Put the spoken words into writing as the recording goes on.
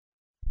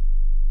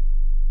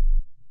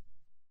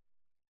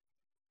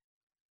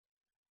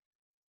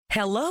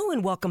Hello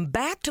and welcome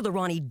back to the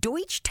Ronnie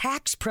Deutsch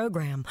Tax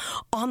Program.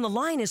 On the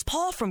line is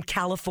Paul from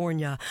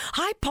California.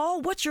 Hi,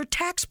 Paul. What's your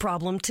tax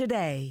problem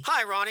today?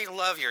 Hi, Ronnie.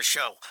 Love your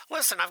show.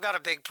 Listen, I've got a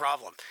big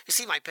problem. You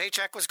see, my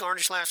paycheck was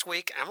garnished last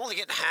week, and I'm only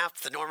getting half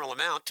the normal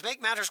amount. To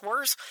make matters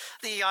worse,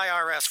 the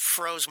IRS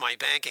froze my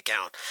bank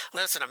account.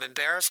 Listen, I'm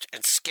embarrassed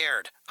and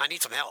scared. I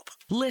need some help.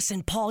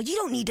 Listen, Paul, you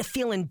don't need to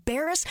feel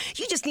embarrassed.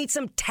 You just need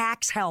some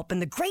tax help.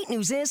 And the great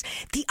news is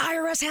the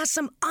IRS has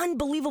some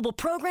unbelievable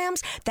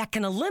programs that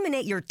can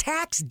eliminate your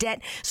tax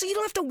debt so you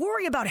don't have to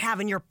worry about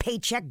having your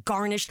paycheck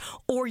garnished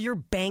or your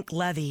bank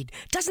levied.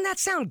 Doesn't that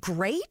sound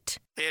great?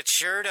 It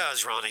sure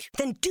does, Ronnie.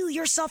 Then do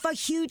yourself a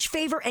huge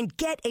favor and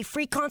get a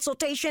free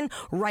consultation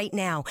right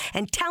now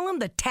and tell them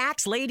the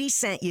tax lady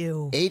sent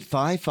you.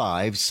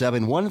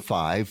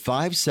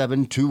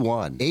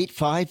 855-715-5721.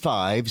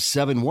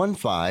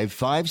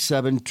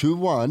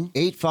 855-715-5721.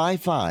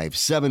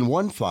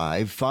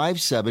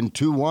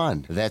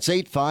 855-715-5721. That's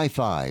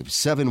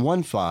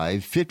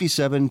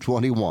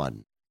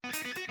 855-715-5721.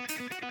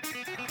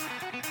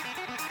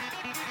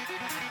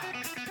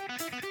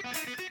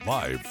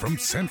 Live from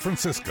San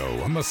Francisco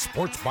on the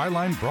Sports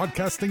Byline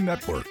Broadcasting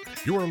Network,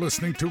 you are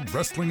listening to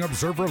Wrestling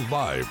Observer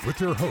Live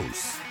with your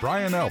hosts,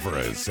 Bryan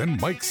Alvarez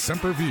and Mike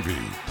Sempervive.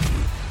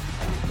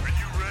 Are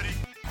you ready?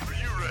 Are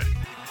you ready?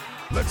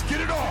 Let's get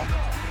it on!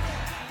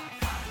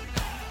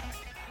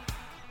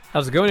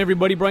 How's it going,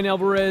 everybody? Bryan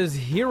Alvarez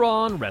here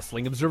on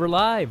Wrestling Observer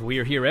Live. We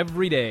are here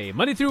every day,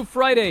 Monday through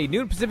Friday,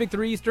 noon Pacific,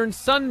 3 Eastern,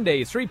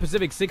 Sundays, 3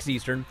 Pacific, 6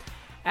 Eastern.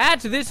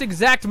 At this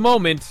exact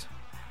moment,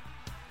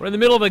 we're in the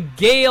middle of a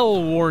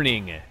gale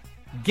warning.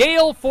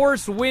 Gale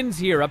force winds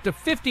here, up to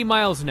 50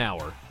 miles an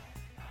hour.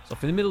 So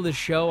if in the middle of this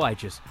show I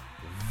just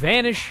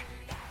vanish,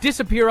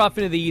 disappear off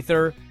into the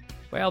ether,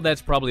 well,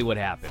 that's probably what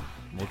happened.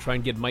 We'll try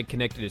and get Mike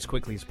connected as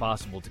quickly as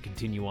possible to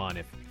continue on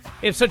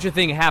if such a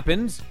thing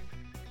happens.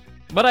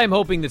 But I'm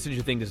hoping that such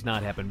a thing does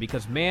not happen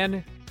because, man,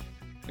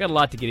 we've got a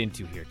lot to get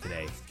into here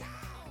today.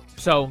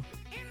 So,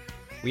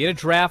 we had a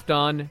draft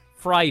on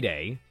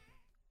Friday,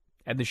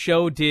 and the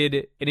show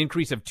did an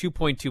increase of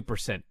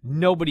 2.2%.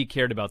 Nobody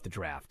cared about the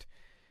draft.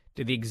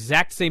 Did the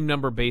exact same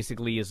number,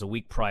 basically, as a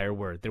week prior,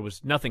 where there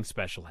was nothing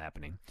special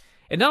happening.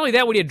 And not only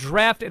that, we had a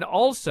draft and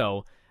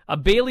also a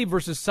Bayley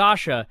versus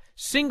Sasha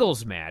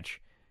singles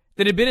match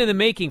that had been in the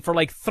making for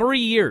like 3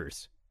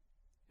 years.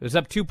 It was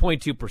up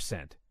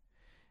 2.2%.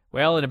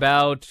 Well, in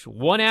about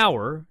 1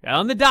 hour,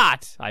 on the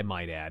dot, I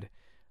might add,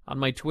 on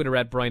my Twitter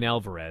at Bryan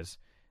Alvarez,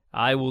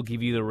 I will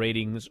give you the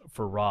ratings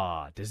for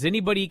Raw. Does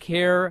anybody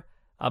care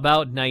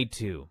about Night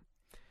 2?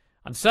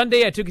 On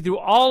Sunday, I took you through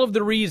all of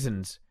the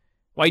reasons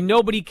why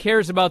nobody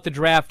cares about the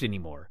draft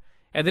anymore.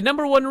 And the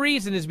number one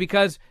reason is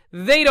because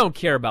they don't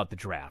care about the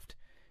draft.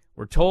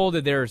 We're told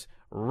that there's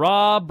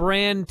Raw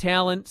brand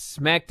talent,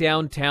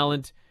 SmackDown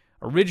talent.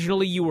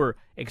 Originally, you were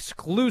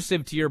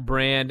exclusive to your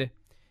brand.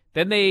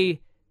 Then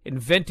they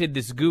invented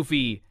this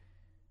goofy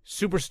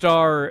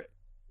superstar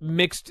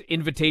mixed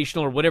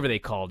invitational or whatever they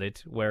called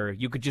it, where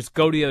you could just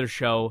go to the other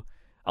show,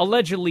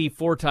 allegedly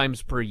 4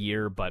 times per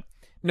year, but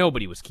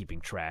nobody was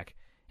keeping track,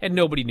 and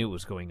nobody knew what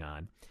was going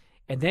on.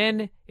 And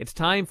then it's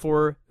time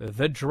for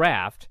the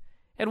draft,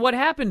 and what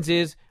happens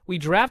is we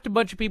draft a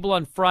bunch of people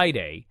on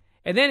Friday,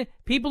 and then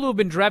people who have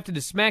been drafted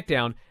to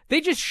SmackDown,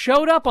 they just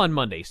showed up on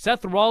Monday.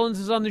 Seth Rollins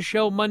is on the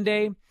show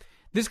Monday.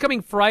 This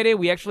coming Friday,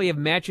 we actually have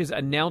matches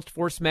announced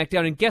for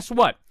SmackDown, and guess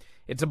what?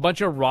 It's a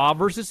bunch of Raw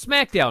versus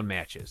SmackDown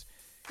matches.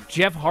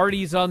 Jeff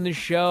Hardy's on the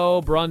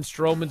show. Braun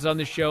Strowman's on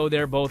the show.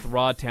 They're both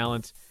Raw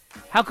talents.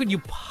 How could you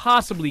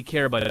possibly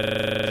care about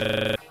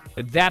it?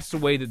 That's the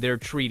way that they're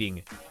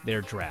treating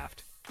their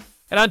draft.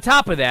 And on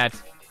top of that,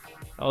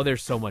 oh,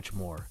 there's so much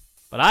more.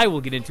 But I will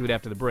get into it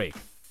after the break.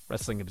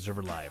 Wrestling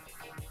Observer Live.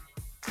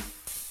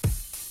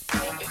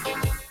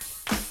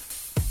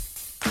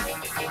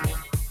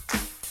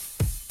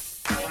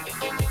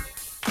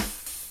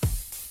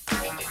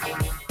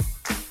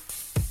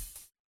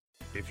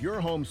 If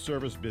your home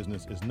service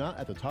business is not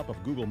at the top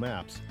of Google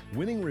Maps,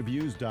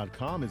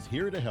 winningreviews.com is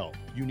here to help.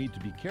 You need to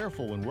be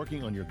careful when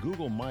working on your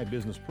Google My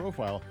Business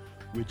profile,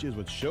 which is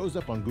what shows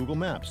up on Google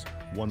Maps.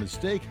 One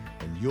mistake,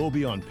 and you'll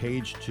be on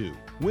page 2.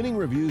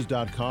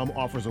 winningreviews.com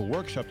offers a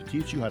workshop to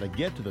teach you how to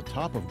get to the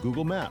top of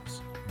Google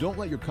Maps. Don't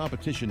let your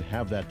competition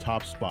have that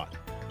top spot.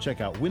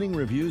 Check out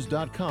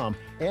winningreviews.com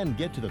and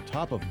get to the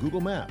top of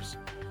Google Maps.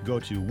 Go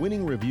to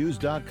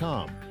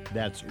winningreviews.com.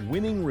 That's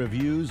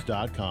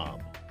winningreviews.com.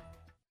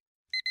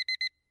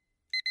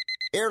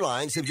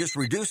 Airlines have just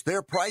reduced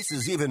their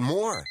prices even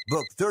more.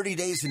 Book 30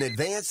 days in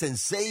advance and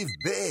save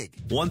big.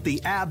 Want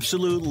the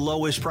absolute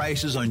lowest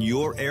prices on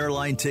your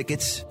airline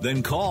tickets?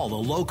 Then call the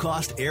Low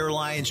Cost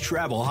Airlines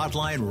Travel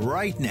Hotline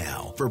right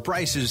now for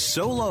prices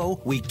so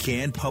low we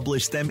can't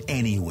publish them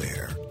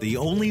anywhere. The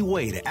only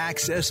way to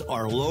access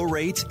our low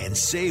rates and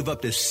save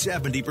up to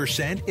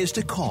 70% is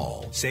to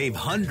call. Save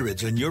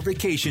hundreds on your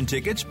vacation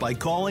tickets by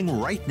calling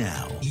right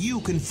now.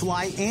 You can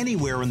fly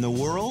anywhere in the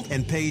world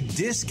and pay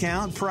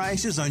discount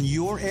prices on your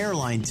your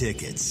airline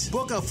tickets.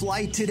 Book a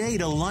flight today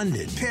to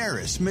London,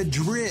 Paris,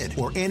 Madrid,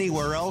 or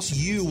anywhere else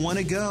you want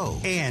to go.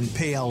 And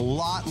pay a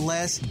lot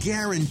less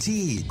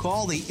guaranteed.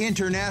 Call the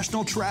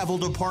International Travel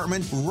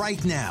Department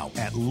right now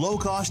at Low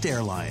Cost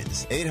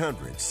Airlines.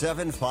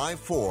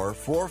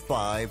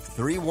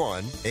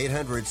 800-754-4531.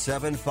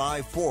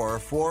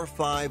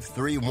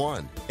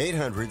 800-754-4531.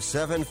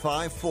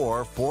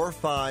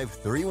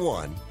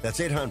 800-754-4531. That's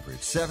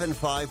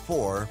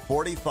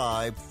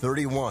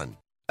 800-754-4531.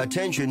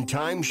 Attention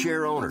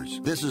timeshare owners.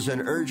 This is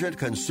an urgent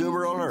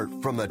consumer alert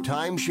from the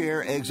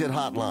Timeshare Exit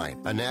Hotline,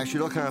 a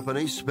national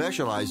company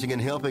specializing in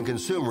helping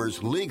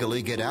consumers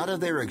legally get out of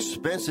their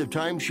expensive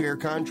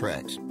timeshare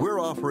contracts. We're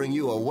offering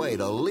you a way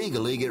to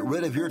legally get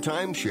rid of your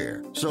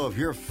timeshare. So if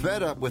you're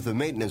fed up with the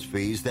maintenance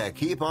fees that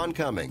keep on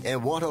coming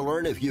and want to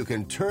learn if you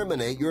can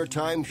terminate your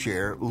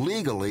timeshare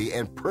legally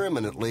and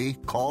permanently,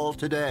 call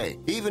today.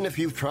 Even if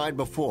you've tried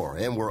before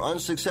and were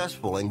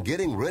unsuccessful in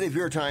getting rid of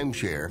your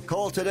timeshare,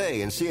 call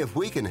today and see if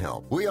we can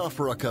help. We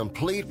offer a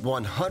complete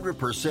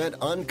 100%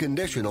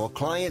 unconditional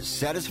client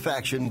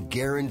satisfaction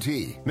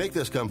guarantee. Make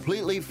this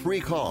completely free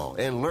call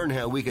and learn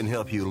how we can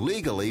help you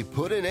legally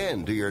put an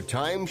end to your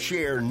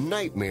timeshare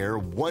nightmare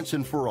once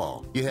and for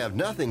all. You have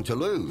nothing to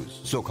lose,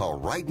 so call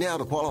right now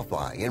to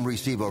qualify and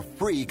receive a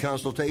free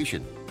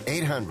consultation.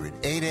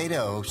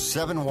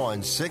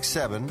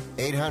 800-880-7167.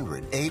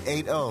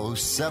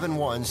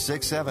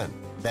 800-880-7167.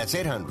 That's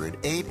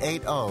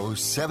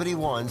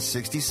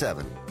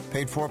 800-880-7167.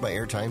 Paid for by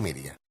Airtime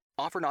Media.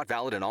 Offer not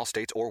valid in all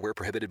states or where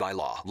prohibited by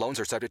law. Loans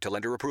are subject to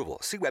lender approval.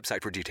 See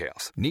website for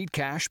details. Need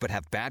cash but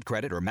have bad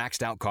credit or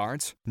maxed out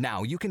cards?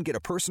 Now you can get a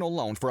personal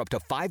loan for up to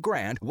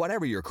 $5,000,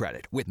 whatever your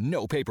credit, with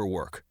no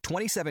paperwork.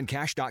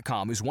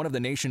 27cash.com is one of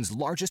the nation's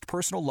largest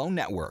personal loan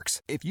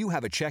networks. If you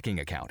have a checking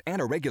account and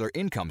a regular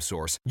income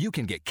source, you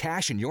can get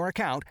cash in your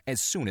account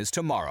as soon as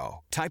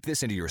tomorrow. Type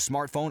this into your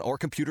smartphone or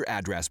computer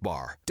address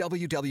bar.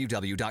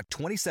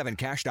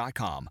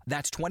 www.27cash.com.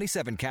 That's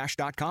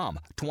 27cash.com.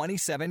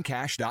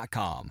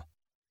 27cash.com.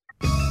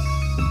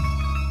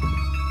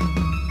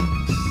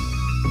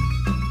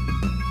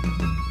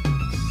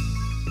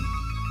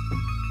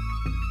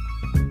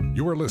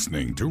 You are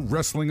listening to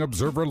Wrestling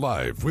Observer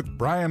Live with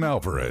Bryan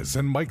Alvarez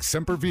and Mike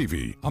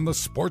Sempervive on the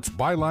Sports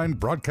Byline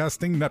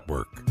Broadcasting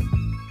Network.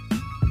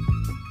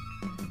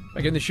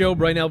 Back in the show,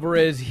 Bryan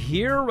Alvarez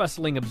here,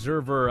 Wrestling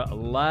Observer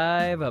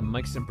Live.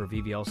 Mike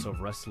Sempervive, also of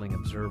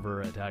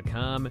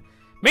WrestlingObserver.com.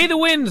 May the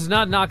winds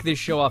not knock this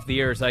show off the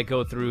air as I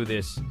go through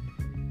this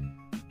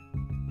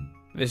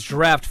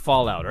draft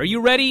fallout. Are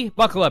you ready?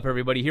 Buckle up,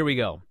 everybody. Here we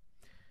go.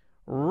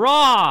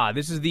 Raw.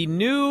 This is the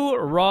new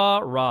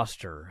Raw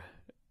roster.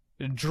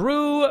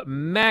 Drew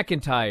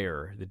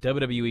McIntyre, the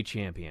WWE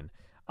champion.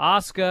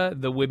 Asuka,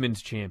 the women's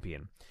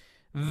champion.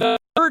 The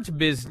Hurt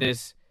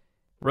Business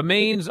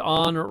remains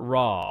on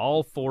Raw,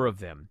 all four of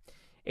them.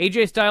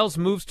 AJ Styles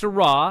moves to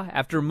Raw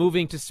after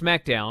moving to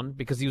SmackDown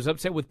because he was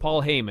upset with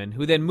Paul Heyman,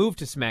 who then moved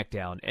to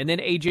SmackDown. And then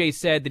AJ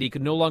said that he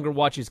could no longer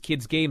watch his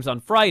kids' games on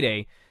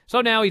Friday,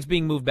 so now he's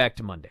being moved back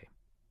to Monday.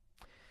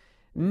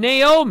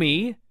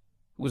 Naomi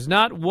was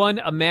not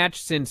won a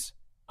match since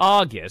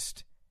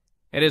August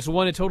and has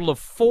won a total of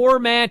 4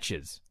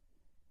 matches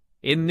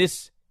in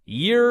this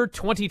year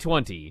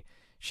 2020.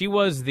 She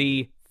was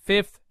the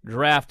 5th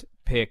draft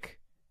pick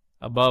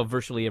above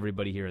virtually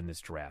everybody here in this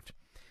draft.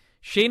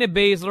 Shayna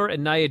Baszler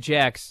and Nia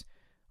Jax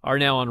are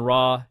now on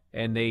Raw,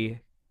 and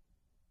they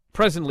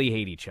presently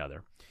hate each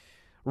other.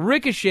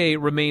 Ricochet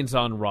remains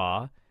on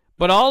Raw,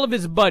 but all of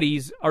his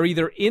buddies are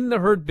either in the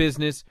Hurt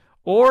Business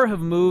or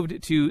have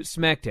moved to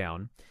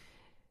SmackDown.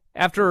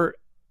 After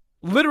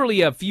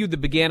literally a feud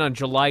that began on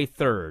July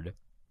 3rd,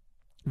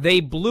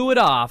 they blew it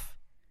off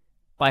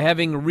by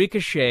having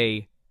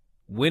Ricochet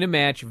win a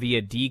match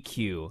via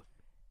DQ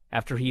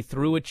after he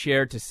threw a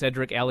chair to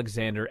Cedric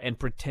Alexander and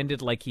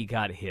pretended like he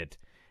got hit.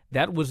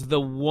 That was the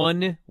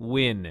one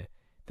win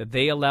that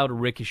they allowed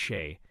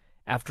Ricochet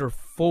after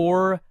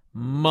 4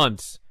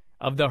 months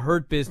of the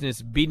Hurt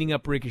Business beating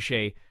up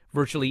Ricochet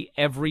virtually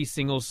every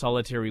single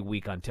solitary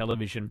week on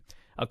television.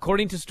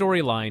 According to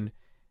Storyline,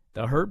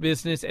 the Hurt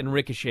Business and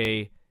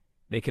Ricochet,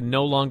 they can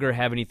no longer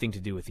have anything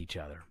to do with each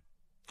other.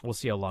 We'll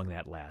see how long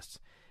that lasts.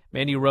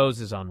 Mandy Rose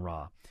is on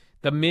Raw.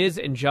 The Miz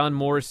and John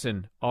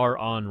Morrison are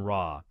on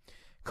Raw.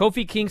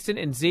 Kofi Kingston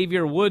and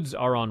Xavier Woods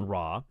are on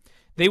Raw.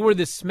 They were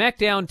the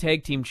SmackDown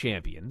Tag Team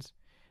Champions.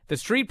 The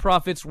Street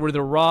Profits were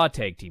the Raw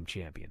Tag Team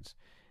Champions.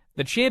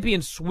 The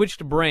champions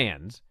switched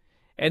brands,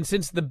 and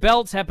since the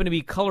belts happen to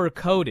be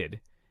color-coded,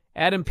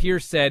 Adam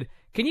Pearce said,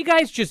 "Can you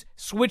guys just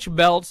switch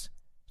belts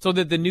so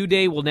that the New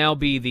Day will now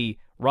be the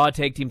Raw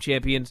Tag Team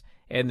Champions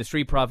and the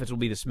Street Profits will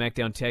be the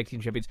SmackDown Tag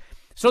Team Champions?"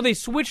 So they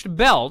switched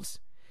belts,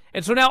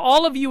 and so now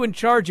all of you in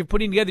charge of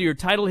putting together your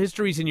title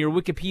histories and your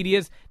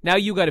Wikipedias, now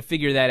you got to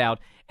figure that out.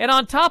 And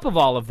on top of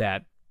all of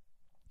that,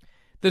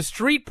 the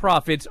Street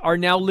Profits are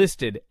now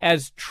listed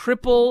as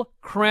Triple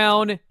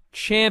Crown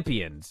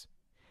Champions,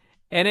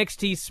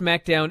 NXT,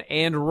 SmackDown,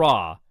 and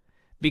Raw,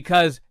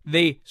 because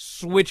they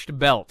switched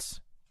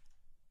belts.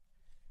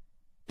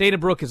 Dana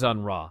Brooke is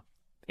on Raw.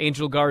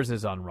 Angel Garza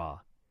is on Raw.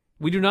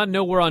 We do not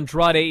know where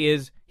Andrade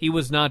is. He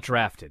was not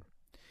drafted.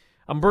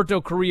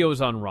 Humberto Carrillo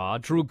is on Raw.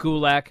 Drew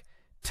Gulak,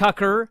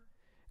 Tucker,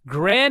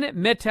 Gran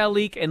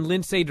Metalik, and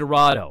Lince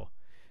Dorado.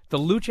 The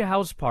Lucha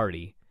House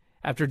Party,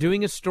 after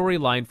doing a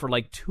storyline for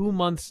like 2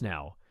 months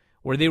now,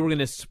 where they were going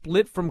to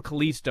split from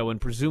Kalisto and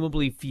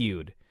presumably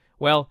feud.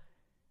 Well,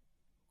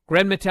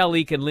 Gran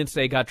Metalik and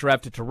Lince got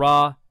drafted to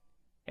Raw,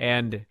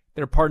 and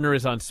their partner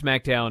is on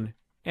SmackDown,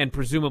 and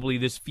presumably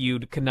this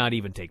feud cannot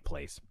even take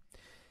place.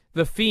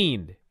 The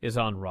Fiend is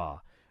on Raw.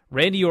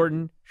 Randy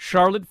Orton,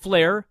 Charlotte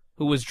Flair,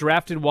 who was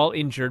drafted while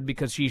injured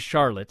because she's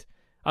Charlotte,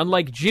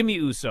 unlike Jimmy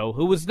Uso,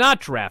 who was not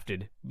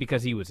drafted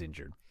because he was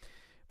injured.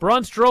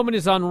 Braun Strowman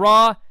is on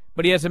Raw,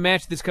 but he has a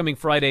match this coming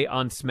Friday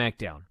on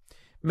SmackDown.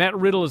 Matt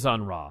Riddle is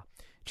on Raw.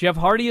 Jeff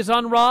Hardy is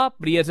on Raw,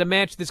 but he has a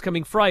match this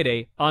coming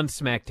Friday on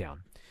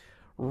SmackDown.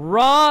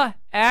 Raw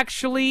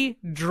actually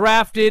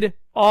drafted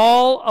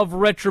all of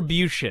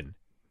Retribution.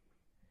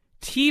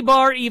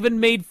 T-Bar even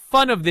made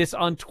fun of this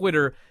on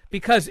Twitter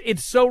because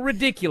it's so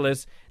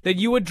ridiculous that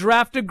you would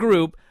draft a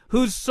group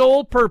whose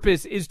sole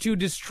purpose is to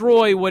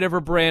destroy whatever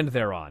brand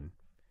they're on.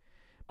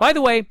 By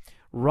the way,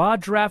 Raw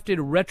drafted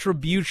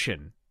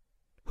Retribution,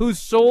 whose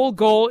sole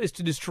goal is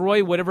to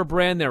destroy whatever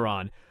brand they're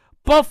on,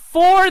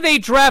 before they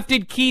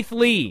drafted Keith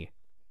Lee.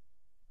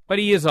 But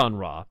he is on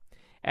Raw,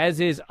 as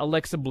is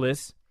Alexa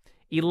Bliss.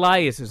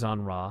 Elias is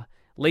on Raw.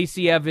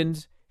 Lacey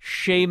Evans,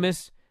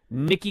 Sheamus,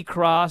 Nikki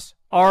Cross,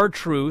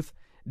 R-Truth,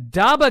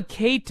 Daba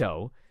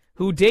Kato,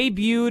 who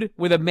debuted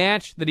with a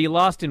match that he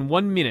lost in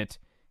 1 minute.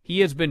 He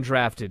has been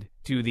drafted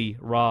to the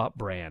Raw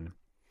brand.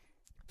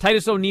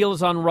 Titus O'Neil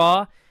is on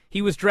Raw.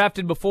 He was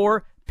drafted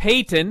before.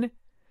 Peyton,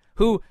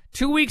 who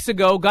 2 weeks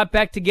ago got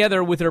back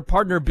together with her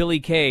partner Billie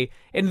Kay,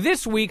 and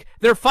this week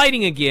they're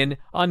fighting again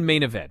on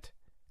Main Event.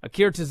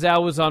 Akira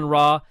Tozawa is on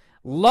Raw.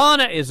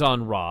 Lana is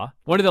on Raw,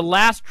 one of the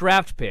last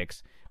draft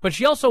picks, but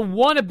she also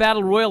won a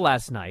Battle Royal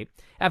last night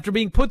after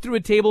being put through a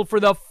table for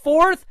the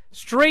 4th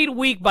straight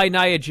week by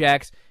Nia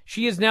Jax.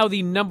 She is now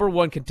the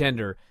 #1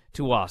 contender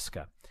to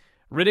Asuka.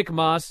 Riddick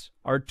Moss,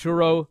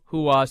 Arturo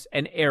Huas,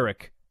 and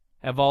Eric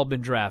have all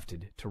been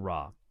drafted to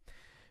Raw.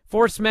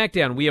 For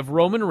SmackDown, we have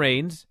Roman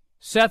Reigns,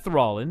 Seth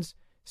Rollins,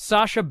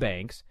 Sasha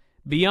Banks,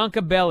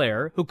 Bianca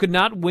Belair, who could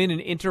not win an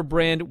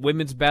interbrand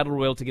women's battle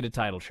royal to get a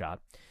title shot,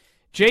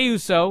 Jey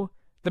Uso,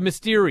 the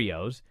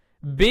Mysterios,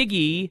 Big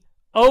E,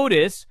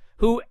 Otis,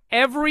 who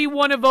every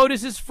one of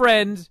Otis's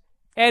friends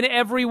and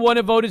every one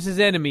of Otis's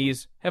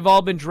enemies have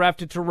all been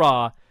drafted to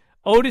Raw.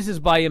 Otis is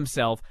by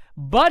himself,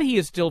 but he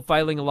is still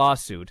filing a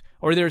lawsuit,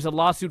 or there's a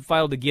lawsuit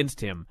filed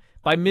against him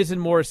by Miz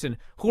and Morrison,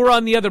 who are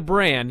on the other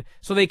brand,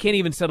 so they can't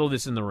even settle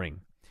this in the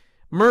ring.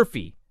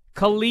 Murphy,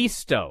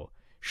 Kalisto,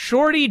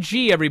 Shorty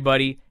G,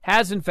 everybody,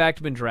 has in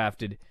fact been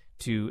drafted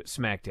to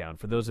SmackDown,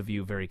 for those of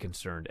you very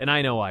concerned, and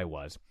I know I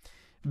was.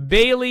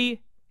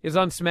 Bayley is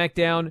on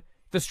SmackDown,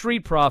 the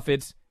Street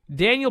Profits,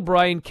 Daniel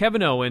Bryan,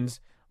 Kevin Owens,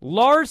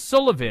 Lars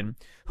Sullivan,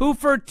 who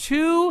for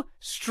 2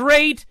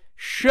 straight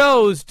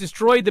shows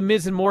destroyed the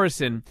Miz and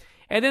Morrison,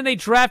 and then they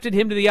drafted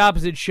him to the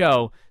opposite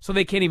show, so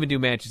they can't even do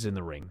matches in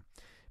the ring.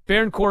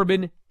 Baron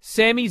Corbin,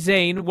 Sami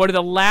Zayn, one of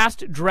the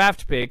last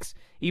draft picks,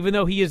 even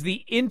though he is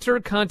the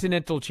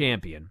Intercontinental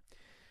Champion.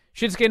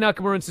 Shinsuke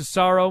Nakamura and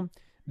Cesaro,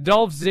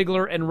 Dolph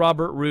Ziggler and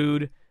Robert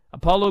Roode,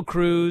 Apollo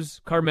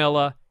Crews,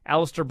 Carmella,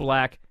 Aleister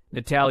Black,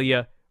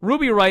 Natalya,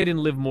 Ruby Riott and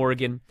Liv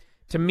Morgan,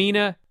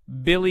 Tamina,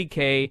 Billie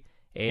Kay,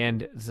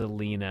 and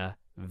Zelina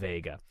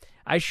Vega.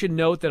 I should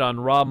note that on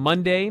Raw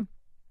Monday,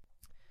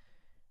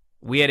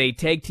 we had a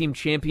tag team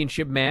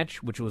championship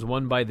match, which was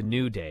won by the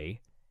New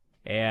Day,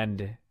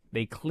 and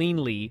they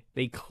cleanly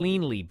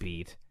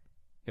beat,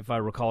 if I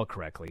recall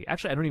correctly.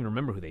 Actually, I don't even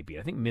remember who they beat.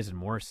 I think Miz and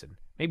Morrison.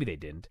 Maybe they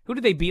didn't. Who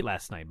did they beat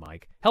last night,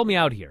 Mike? Help me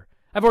out here.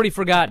 I've already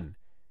forgotten.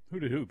 Who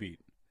did who beat?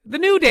 The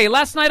New Day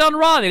last night on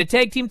Raw. They had a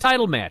tag team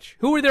title match.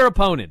 Who were their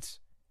opponents?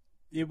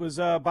 It was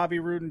Bobby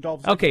Roode and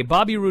Dolph Ziggler. Okay,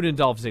 Bobby Roode and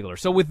Dolph Ziggler.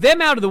 So with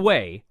them out of the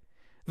way,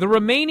 the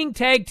remaining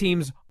tag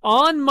teams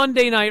on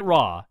Monday Night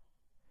Raw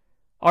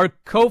are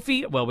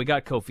Kofi. Well, we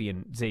got Kofi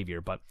and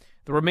Xavier, but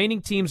the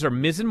remaining teams are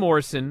Miz and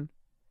Morrison,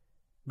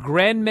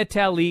 Gran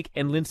Metalik,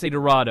 and Lince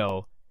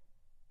Dorado,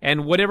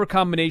 and whatever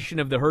combination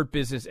of the Hurt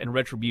Business and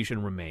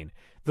Retribution remain.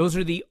 Those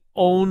are the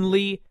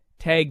only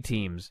tag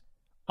teams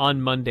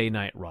on Monday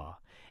Night Raw.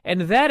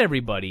 And that,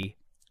 everybody,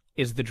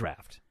 is the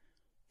draft.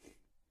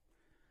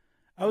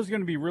 I was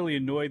going to be really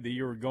annoyed that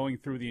you were going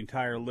through the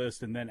entire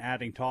list and then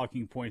adding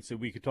talking points that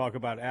we could talk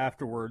about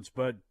afterwards,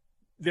 but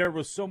there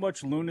was so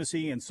much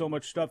lunacy and so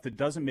much stuff that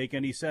doesn't make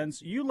any sense.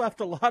 You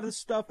left a lot of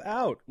stuff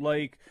out.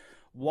 Like,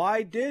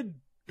 why did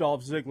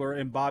Dolph Ziggler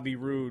and Bobby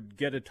Roode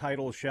get a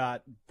title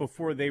shot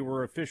before they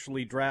were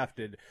officially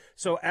drafted?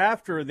 So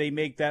after they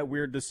make that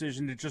weird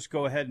decision to just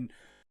go ahead and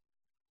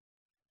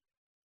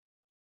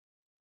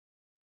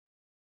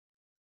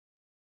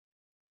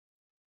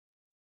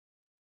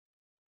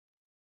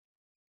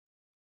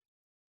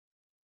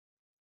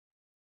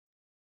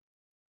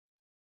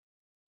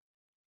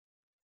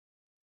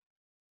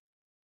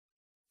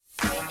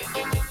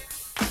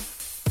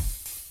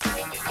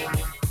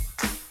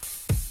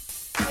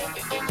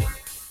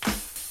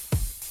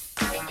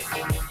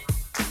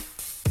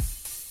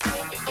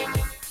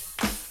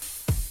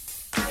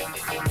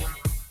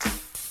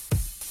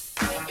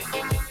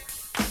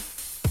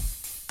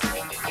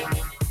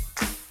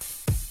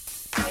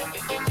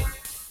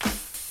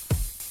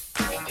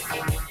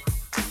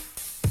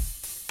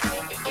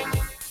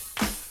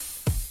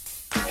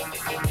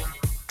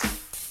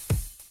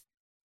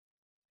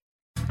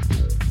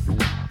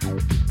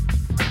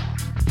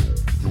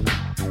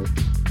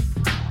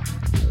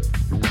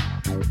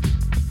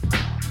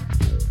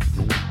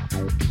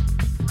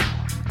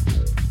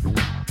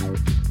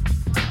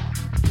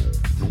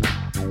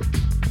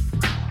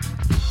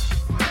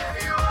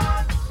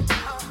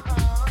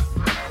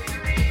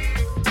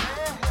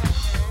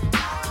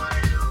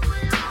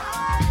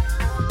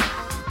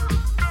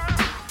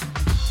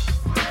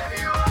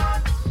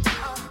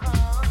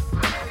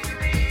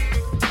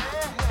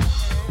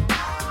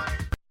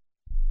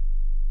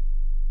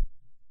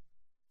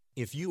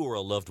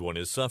a loved one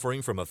is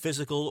suffering from a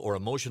physical or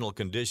emotional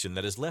condition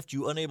that has left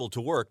you unable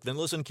to work, then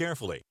listen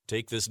carefully.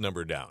 Take this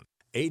number down.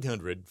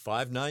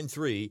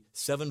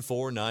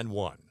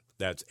 800-593-7491.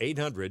 That's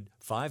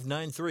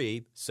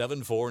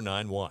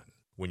 800-593-7491.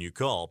 When you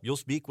call, you'll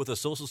speak with a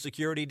Social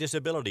Security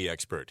disability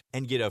expert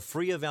and get a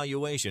free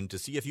evaluation to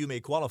see if you may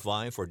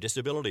qualify for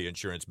disability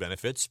insurance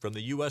benefits from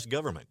the U.S.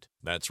 government.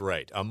 That's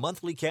right, a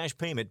monthly cash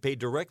payment paid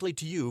directly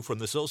to you from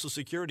the Social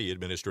Security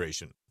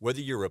Administration.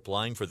 Whether you're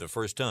applying for the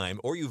first time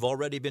or you've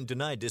already been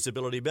denied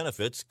disability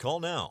benefits, call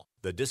now.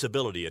 The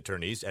disability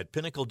attorneys at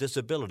Pinnacle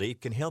Disability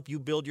can help you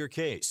build your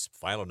case,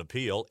 file an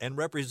appeal, and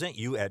represent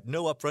you at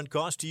no upfront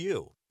cost to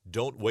you.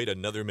 Don't wait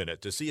another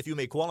minute to see if you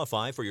may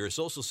qualify for your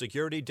Social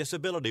Security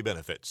disability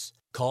benefits.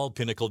 Call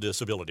Pinnacle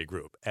Disability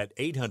Group at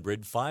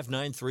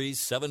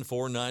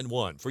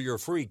 800-593-7491 for your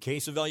free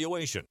case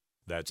evaluation.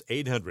 That's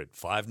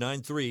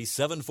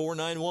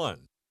 800-593-7491.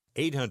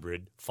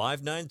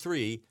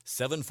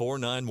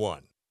 800-593-7491.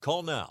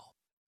 Call now.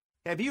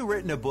 Have you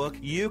written a book?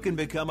 You can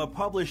become a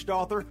published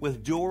author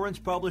with Dorrance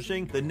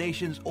Publishing, the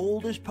nation's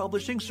oldest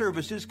publishing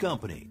services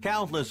company.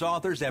 Countless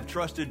authors have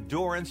trusted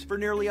Dorrance for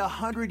nearly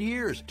 100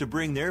 years to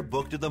bring their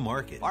book to the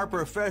market. Our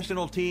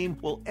professional team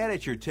will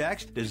edit your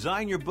text,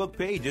 design your book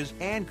pages,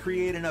 and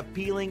create an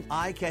appealing,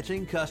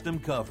 eye-catching custom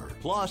cover.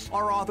 Plus,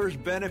 our authors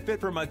benefit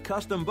from a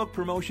custom book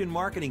promotion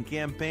marketing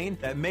campaign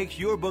that makes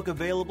your book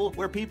available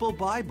where people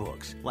buy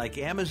books, like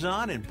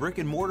Amazon and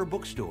brick-and-mortar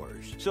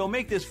bookstores. So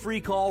make this free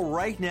call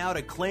right now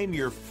to claim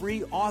your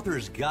free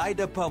author's guide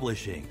to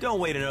publishing. Don't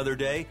wait another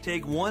day.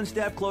 Take one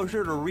step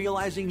closer to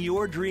realizing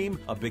your dream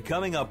of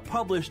becoming a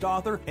published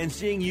author and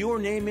seeing your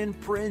name in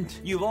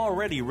print. You've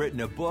already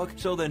written a book,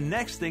 so the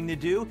next thing to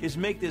do is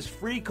make this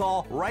free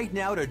call right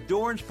now to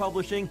Dorrance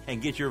Publishing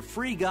and get your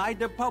free guide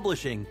to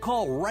publishing.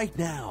 Call right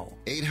now.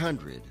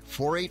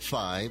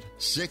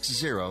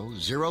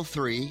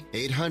 800-485-6003.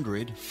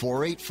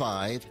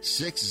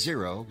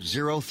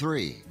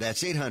 800-485-6003.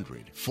 That's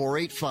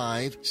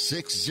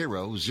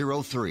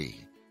 800-485-6003.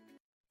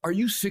 Are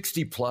you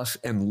 60 plus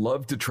and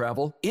love to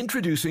travel?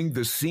 Introducing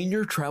the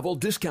Senior Travel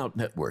Discount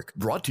Network,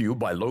 brought to you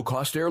by Low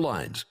Cost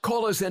Airlines.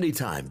 Call us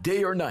anytime,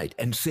 day or night,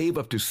 and save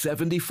up to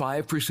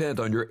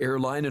 75% on your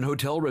airline and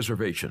hotel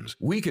reservations.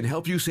 We can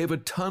help you save a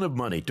ton of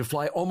money to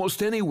fly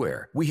almost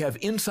anywhere. We have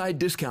inside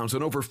discounts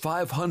on over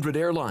 500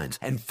 airlines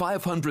and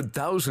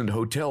 500,000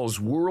 hotels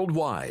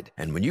worldwide.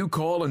 And when you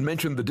call and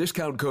mention the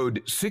discount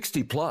code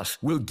 60 plus,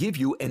 we'll give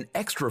you an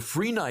extra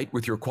free night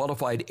with your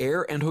qualified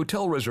air and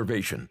hotel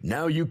reservation.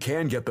 Now you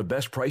can get the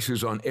best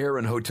prices on air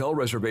and hotel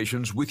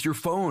reservations with your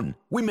phone.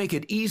 We make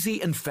it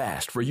easy and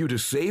fast for you to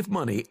save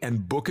money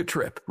and book a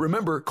trip.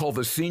 Remember, call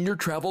the Senior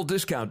Travel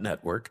Discount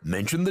Network,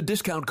 mention the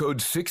discount code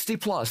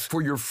 60+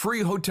 for your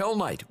free hotel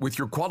night with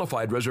your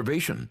qualified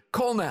reservation.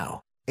 Call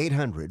now.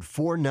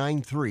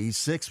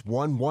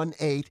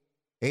 800-493-6118.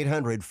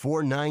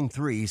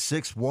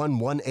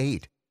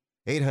 800-493-6118.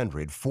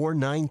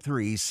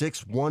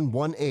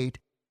 800-493-6118.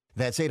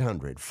 That's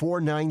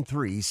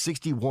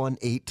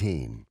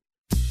 800-493-6118.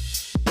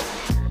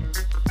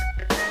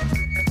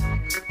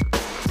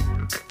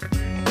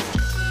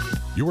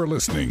 You are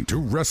listening to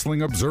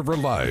Wrestling Observer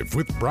Live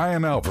with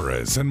Bryan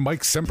Alvarez and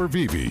Mike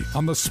Sempervive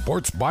on the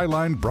Sports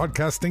Byline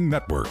Broadcasting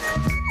Network.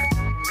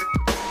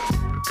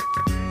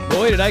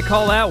 Boy, did I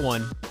call that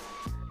one.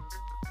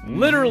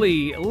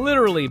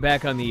 Literally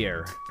back on the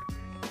air.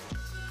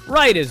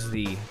 Right as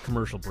the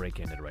commercial break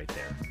ended right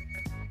there.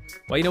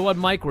 Well, you know what,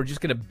 Mike? We're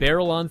just going to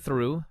barrel on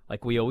through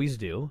like we always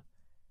do.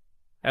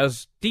 That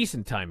was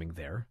decent timing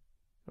there,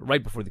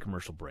 right before the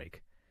commercial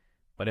break.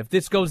 But if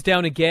this goes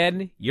down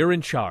again, you're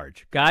in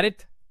charge. Got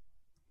it?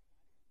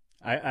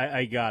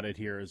 I got it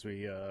here as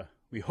we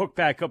hook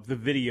back up the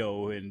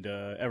video and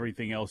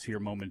everything else here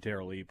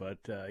momentarily. But,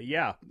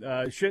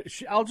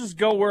 I'll just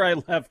go where I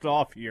left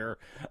off here.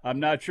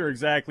 I'm not sure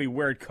exactly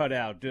where it cut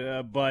out.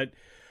 But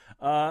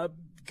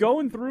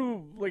going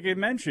through, like I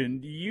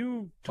mentioned,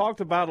 you talked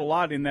about a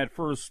lot in that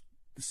first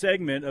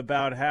segment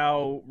about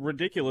how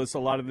ridiculous a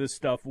lot of this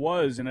stuff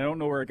was. And I don't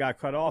know where it got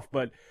cut off,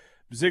 but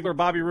Ziggler,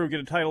 Bobby Roode get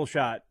a title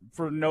shot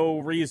for no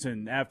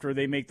reason after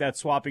they make that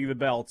swapping of the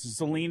belts.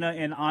 Zelina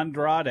and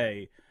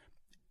Andrade,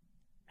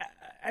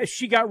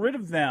 she got rid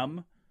of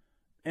them,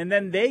 and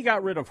then they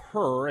got rid of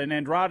her, and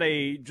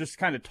Andrade just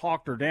kind of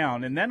talked her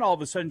down. And then all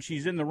of a sudden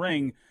she's in the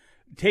ring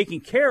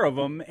taking care of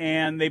them,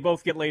 and they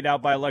both get laid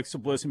out by Alexa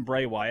Bliss and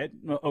Bray Wyatt.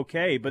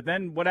 Okay, but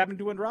then what happened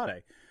to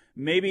Andrade?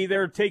 Maybe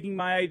they're taking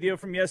my idea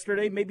from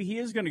yesterday. Maybe he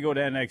is going to go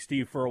to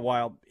NXT for a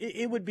while.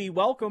 It would be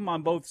welcome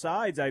on both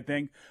sides, I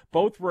think,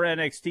 both for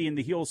NXT and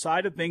the heel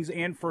side of things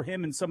and for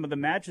him in some of the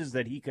matches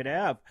that he could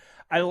have.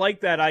 I like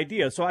that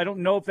idea. So I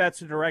don't know if that's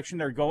the direction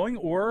they're going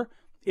or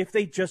if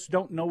they just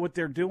don't know what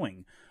they're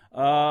doing.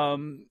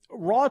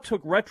 Raw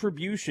took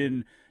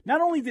Retribution.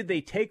 Not only did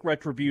they take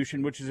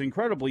Retribution, which is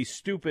incredibly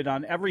stupid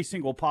on every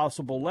single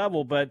possible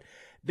level, but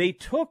they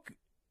took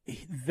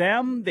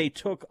them, they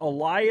took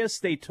Elias,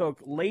 they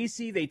took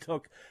Lacey, they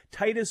took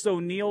Titus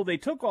O'Neil, they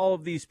took all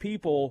of these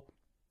people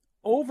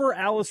over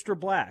Aleister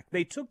Black.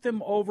 They took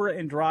them over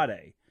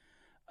Andrade.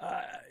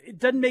 It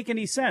doesn't make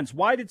any sense.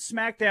 Why did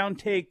SmackDown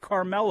take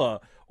Carmella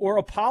or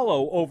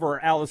Apollo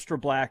over Aleister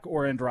Black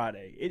or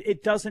Andrade?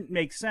 It doesn't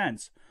make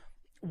sense.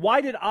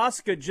 Why did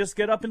Asuka just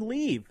get up and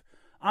leave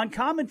on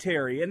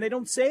commentary and they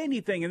don't say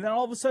anything, and then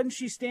all of a sudden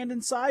she's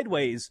standing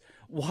sideways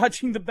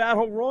watching the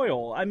Battle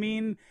Royal? I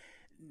mean,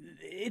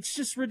 it's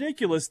just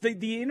ridiculous.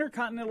 The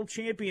Intercontinental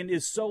Champion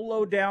is so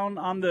low down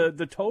on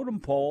the totem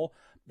pole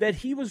that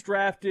he was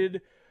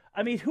drafted.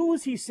 I mean, who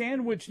was he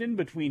sandwiched in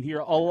between here?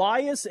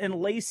 Elias and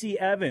Lacey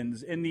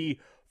Evans in the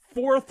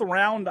 4th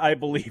round, I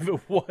believe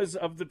it was,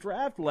 of the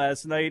draft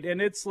last night. And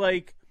it's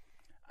like,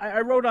 I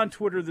wrote on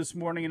Twitter this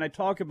morning, and I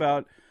talk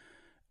about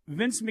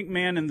Vince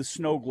McMahon and the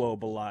Snow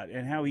Globe a lot,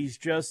 and how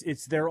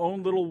it's their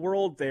own little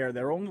world there,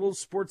 their own little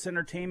sports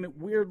entertainment,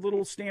 weird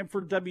little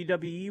Stanford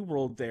WWE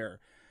world there.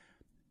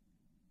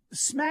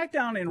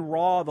 SmackDown and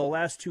Raw the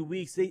last 2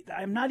 weeks,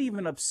 I'm not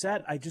even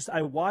upset.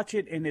 I watch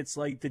it and it's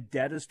like the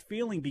deadest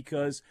feeling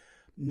because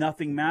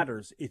nothing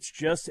matters. It's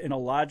just an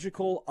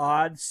illogical,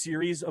 odd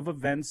series of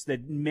events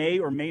that may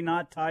or may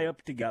not tie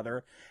up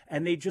together,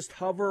 and they just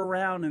hover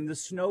around in the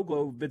snow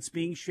globe that's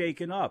being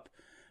shaken up.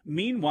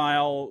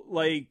 Meanwhile,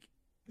 like,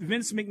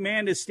 Vince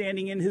McMahon is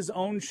standing in his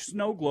own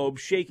snow globe,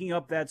 shaking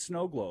up that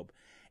snow globe.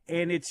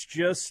 And it's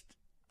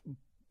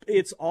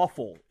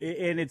awful,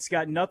 and it's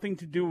got nothing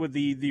to do with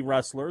the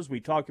wrestlers. We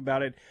talk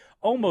about it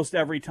almost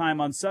every time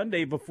on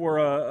Sunday before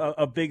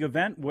a big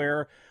event,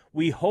 where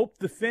we hope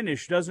the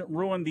finish doesn't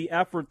ruin the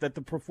effort that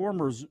the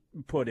performers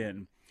put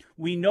in.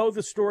 We know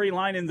the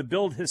storyline and the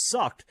build has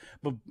sucked,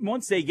 but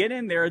once they get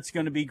in there, it's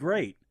going to be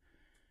great.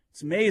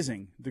 It's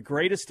amazing. The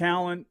greatest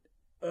talent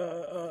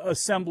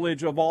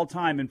assemblage of all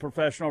time in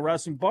professional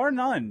wrestling, bar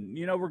none.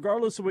 You know,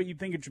 regardless of what you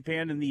think of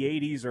Japan in the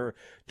 80s or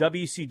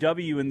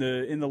WCW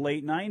in the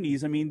late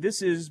 90s, I mean,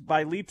 this is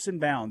by leaps and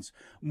bounds.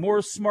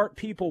 More smart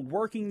people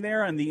working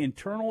there, and the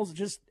internals,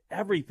 just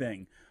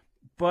everything.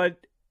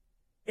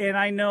 And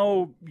I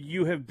know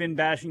you have been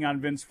bashing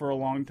on Vince for a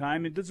long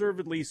time, and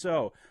deservedly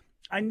so.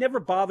 I never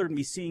bothered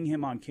me seeing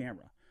him on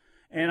camera.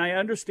 And I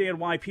understand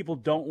why people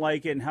don't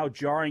like it and how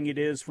jarring it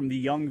is from the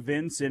young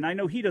Vince. And I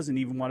know he doesn't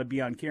even want to be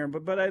on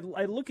camera. But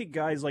I look at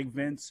guys like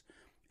Vince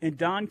and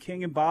Don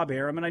King and Bob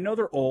Arum, and I know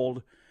they're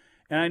old.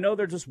 And I know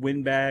they're just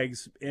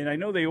windbags. And I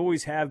know they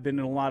always have been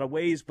in a lot of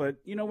ways. But,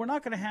 you know, we're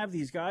not going to have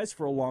these guys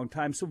for a long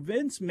time. So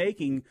Vince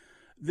making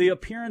the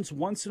appearance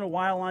once in a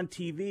while on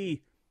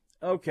TV,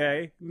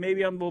 okay,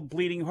 maybe I'm a little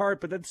bleeding heart,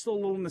 but that's still a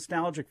little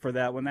nostalgic for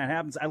that when that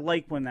happens. I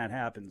like when that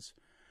happens.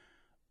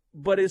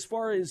 But as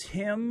far as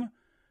him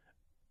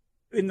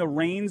in the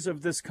reins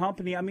of this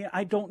company, I mean,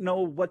 I don't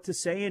know what to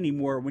say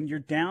anymore when you're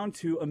down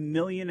to 1.5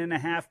 million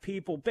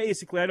people.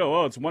 Basically, I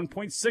know, it's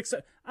 1.6.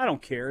 I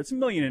don't care. It's 1.5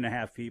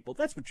 million people.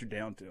 That's what you're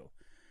down to.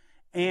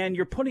 And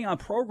you're putting on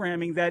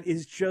programming that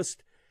is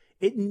just,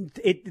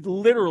 it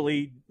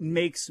literally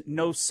makes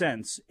no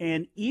sense.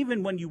 And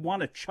even when you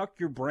want to chuck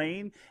your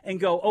brain and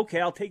go, okay,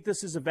 I'll take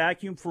this as a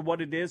vacuum for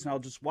what it is, and I'll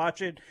just watch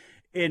it,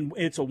 and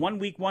it's a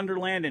one-week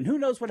wonderland, and who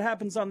knows what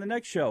happens on the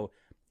next show.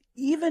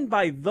 Even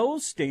by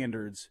those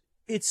standards,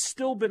 it's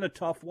still been a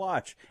tough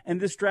watch,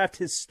 and this draft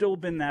has still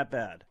been that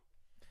bad.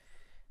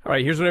 All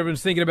right, here's what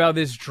everyone's thinking about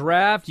this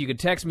draft. You can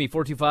text me,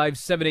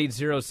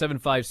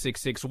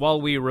 425-780-7566,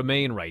 while we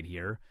remain right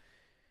here.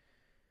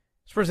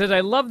 This person says, I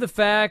love the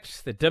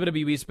fact that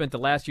WWE spent the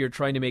last year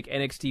trying to make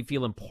NXT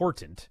feel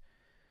important,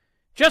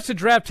 just to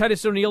draft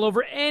Titus O'Neil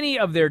over any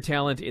of their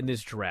talent in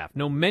this draft.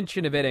 No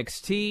mention of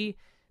NXT.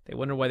 They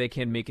wonder why they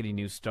can't make any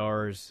new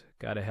stars.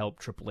 Gotta help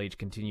Triple H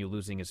continue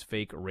losing his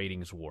fake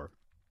ratings war.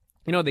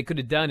 You know, what they could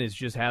have done is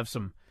just have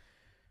some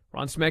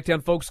Raw and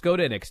SmackDown folks go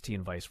to NXT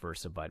and vice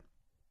versa. But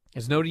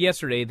as noted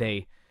yesterday,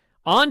 they,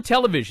 on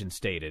television,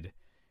 stated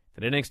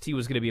that NXT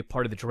was going to be a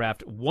part of the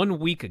draft 1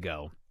 week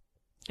ago.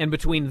 And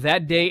between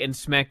that day and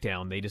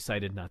SmackDown, they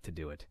decided not to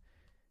do it.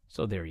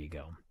 So there you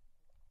go.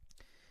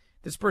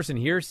 This person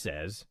here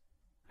says,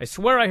 I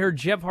swear I heard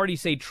Jeff Hardy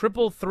say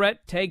triple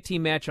threat tag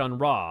team match on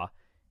Raw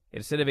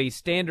instead of a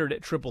standard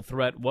triple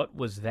threat. What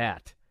was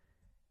that?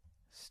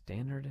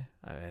 Standard?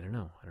 I don't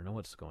know. I don't know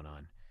what's going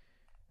on.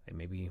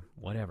 Maybe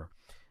whatever.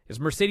 Is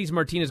Mercedes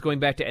Martinez going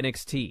back to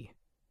NXT?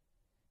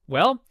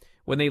 Well,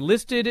 when they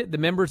listed the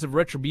members of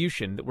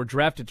Retribution that were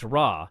drafted to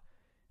Raw,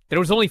 there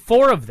was only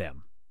 4 of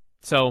them.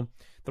 So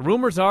the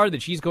rumors are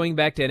that she's going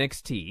back to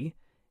NXT,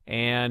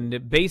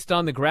 and based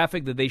on the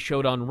graphic that they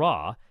showed on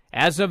Raw,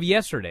 as of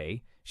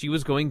yesterday, she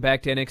was going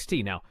back to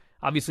NXT. Now,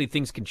 obviously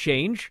things can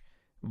change,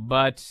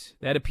 but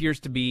that appears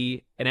to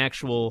be an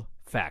actual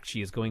fact.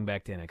 She is going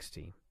back to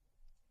NXT.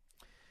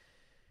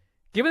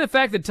 Given the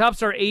fact that top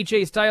star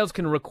AJ Styles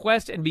can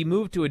request and be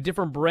moved to a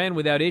different brand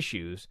without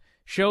issues,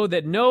 show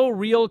that no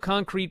real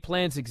concrete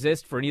plans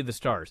exist for any of the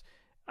stars.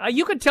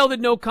 You can tell that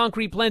no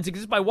concrete plans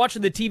exist by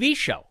watching the TV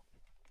show.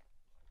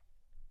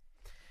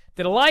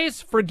 Did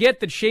Elias forget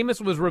that Sheamus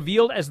was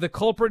revealed as the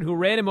culprit who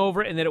ran him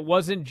over and that it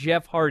wasn't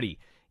Jeff Hardy?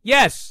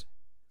 Yes.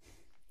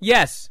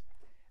 Yes.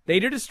 They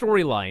did a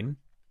storyline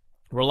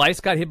where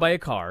Elias got hit by a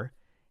car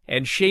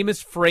and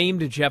Sheamus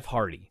framed Jeff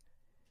Hardy.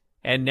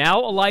 And now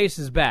Elias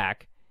is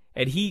back,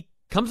 and he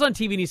comes on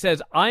TV and he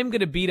says, I'm going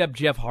to beat up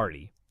Jeff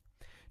Hardy.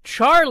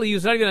 Charlie,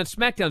 who's not even on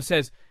SmackDown,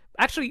 says,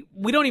 actually,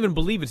 we don't even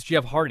believe it's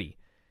Jeff Hardy.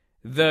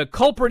 The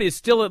culprit is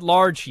still at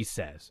large, she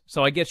says.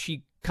 So I guess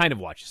she kind of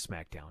watches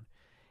SmackDown.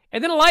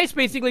 And then Elias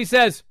basically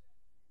says,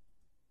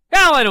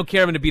 "Hell, I don't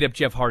care. I'm going to beat up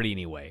Jeff Hardy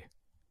anyway."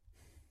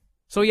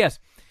 So yes,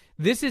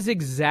 this is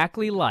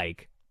exactly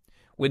like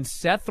when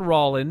Seth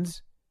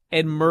Rollins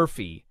and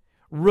Murphy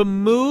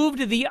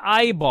removed the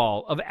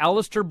eyeball of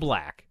Aleister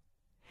Black,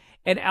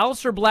 and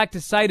Aleister Black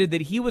decided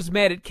that he was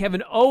mad at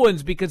Kevin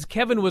Owens because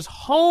Kevin was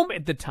home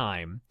at the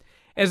time,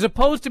 as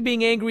opposed to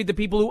being angry at the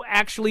people who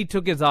actually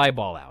took his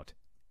eyeball out.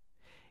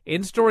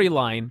 In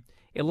storyline,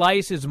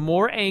 Elias is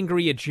more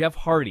angry at Jeff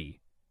Hardy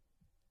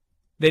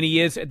than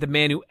he is at the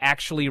man who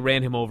actually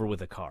ran him over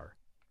with a car.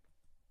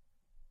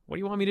 What do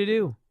you want me to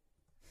do?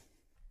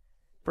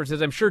 First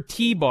says, I'm sure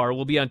T-Bar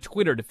will be on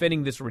Twitter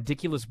defending this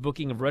ridiculous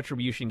booking of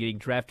Retribution getting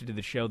drafted to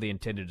the show they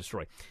intend to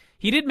destroy.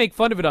 He did make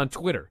fun of it on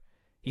Twitter.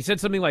 He said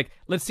something like,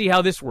 let's see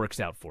how this works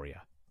out for you.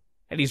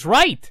 And he's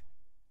right.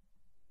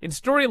 In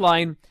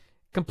storyline,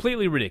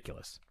 completely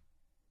ridiculous.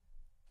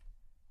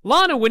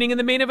 Lana winning in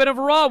the main event of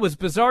Raw was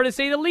bizarre to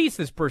say the least,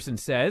 this person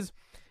says.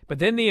 But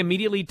then they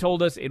immediately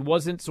told us it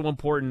wasn't so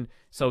important,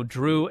 so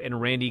Drew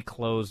and Randy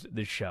closed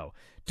the show.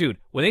 Dude,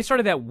 when they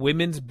started that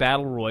women's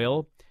battle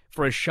royal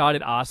for a shot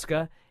at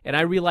Asuka, and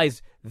I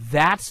realized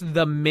that's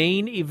the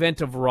main event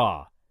of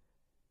Raw,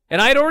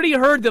 and I'd already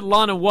heard that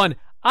Lana won,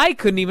 I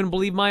couldn't even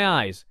believe my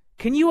eyes.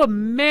 Can you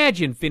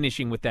imagine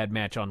finishing with that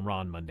match on Raw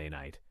on Monday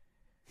night?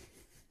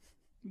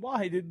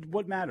 Why?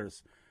 What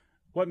matters?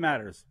 What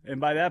matters? And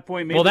by that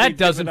point, maybe well, that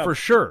doesn't for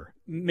sure.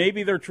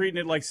 Maybe they're treating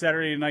it like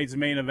Saturday night's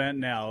main event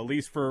now. At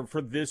least for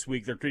this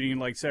week, they're treating it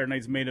like Saturday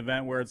night's main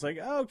event, where it's like,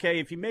 okay,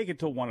 if you make it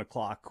till 1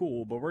 o'clock,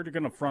 cool, but we're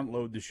going to front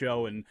load the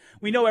show, and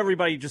we know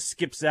everybody just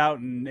skips out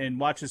and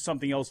watches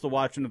something else to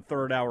watch in the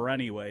third hour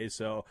anyway,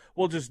 so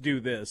we'll just do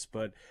this.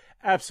 But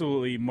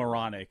absolutely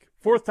moronic.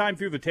 Fourth time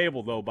through the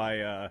table, though,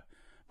 by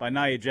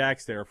Nia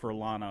Jax there for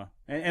Lana.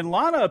 And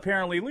Lana,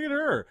 apparently, look at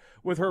her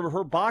with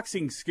her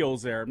boxing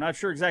skills there. I'm not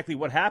sure exactly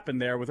what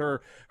happened there with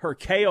her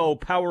KO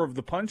power of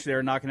the punch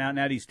there, knocking out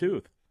Natty's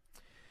tooth.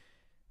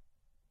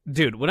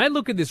 Dude, when I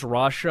look at this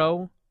Raw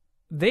show,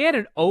 they had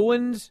an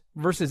Owens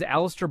versus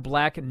Aleister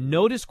Black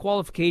no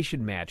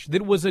disqualification match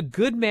that was a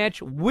good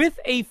match with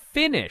a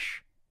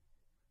finish,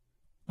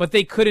 but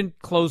they couldn't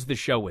close the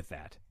show with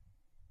that.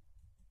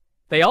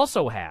 They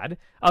also had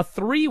a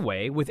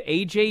three-way with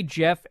AJ,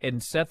 Jeff,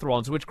 and Seth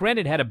Rollins, which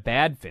granted had a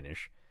bad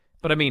finish.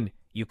 But, I mean,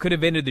 you could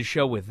have ended the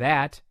show with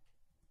that.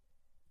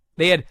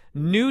 They had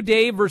New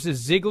Day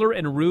versus Ziggler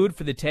and Rude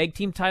for the tag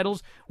team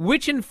titles,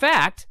 which, in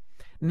fact,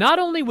 not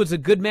only was a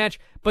good match,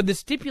 but the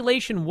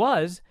stipulation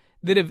was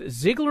that if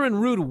Ziggler and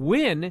Rude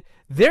win,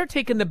 they're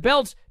taking the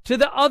belts to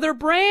the other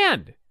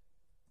brand.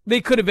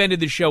 They could have ended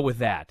the show with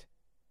that.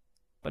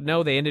 But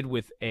no, they ended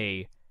with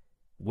a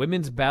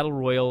Women's Battle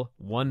Royal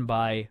won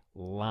by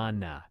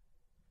Lana.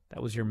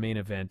 That was your main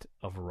event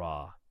of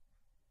Raw.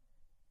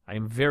 I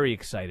am very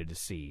excited to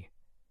see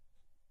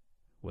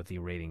what the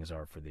ratings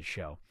are for this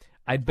show.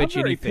 I'd bet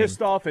you anything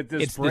pissed off at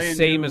this. It's the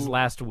same as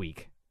last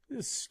week.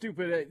 This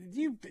stupid.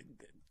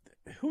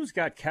 Who's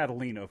got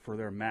Catalina for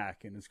their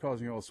Mac and is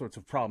causing all sorts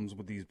of problems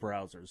with these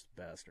browsers,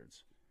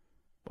 bastards?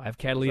 I have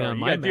Catalina on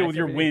my Mac. You got to deal with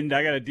your wind.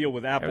 I got to deal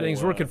with Apple.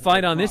 Everything's working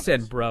fine on this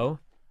end, bro.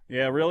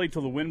 Yeah, really?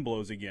 Till the wind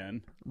blows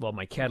again. Well,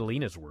 my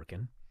Catalina's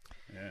working.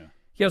 Yeah.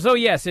 Yeah. So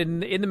yes, in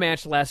the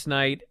match last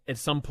night, at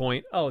some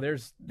point,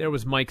 there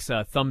was Mike's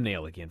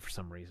thumbnail again for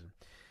some reason.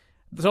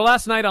 So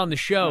last night on the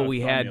show,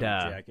 we had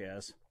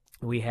jackass.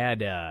 We had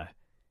the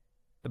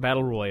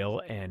Battle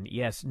Royal, and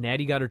yes,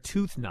 Natty got her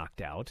tooth knocked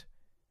out.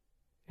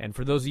 And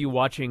for those of you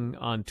watching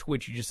on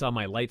Twitch, you just saw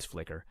my lights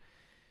flicker.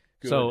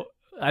 Good. So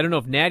I don't know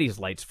if Natty's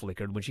lights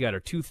flickered when she got her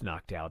tooth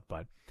knocked out,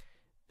 but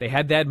they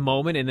had that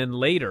moment, and then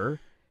later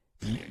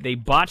they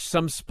botched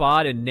some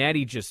spot, and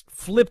Natty just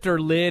flipped her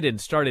lid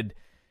and started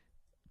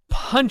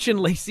punching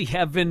Lacey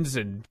Evans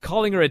and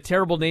calling her a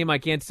terrible name I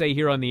can't say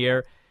here on the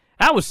air.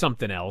 That was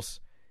something else.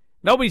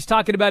 Nobody's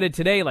talking about it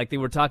today like they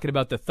were talking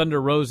about the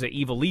Thunder Rosa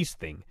Evil East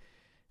thing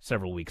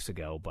several weeks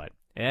ago, but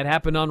it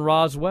happened on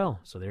Raw as well,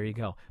 so there you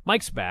go.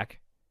 Mike's back.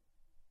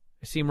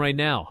 I see him right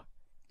now.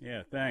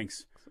 Yeah,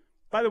 thanks.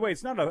 By the way,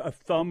 it's not a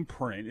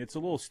thumbprint. It's a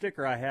little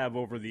sticker I have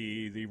over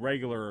the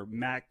regular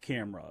Mac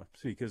camera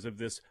because of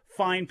this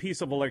fine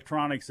piece of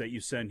electronics that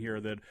you sent here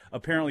that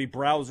apparently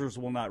browsers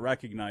will not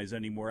recognize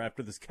anymore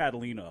after this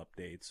Catalina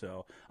update.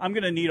 So I'm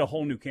going to need a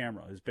whole new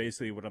camera is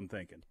basically what I'm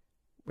thinking.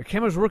 The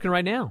camera's working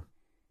right now.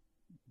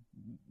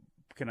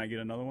 Can I get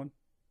another one?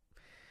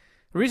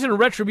 The reason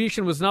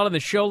Retribution was not on the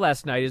show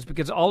last night is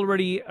because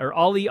Ali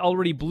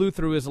already blew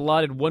through his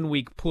allotted 1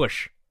 week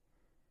push.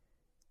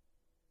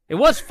 It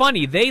was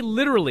funny. They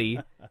literally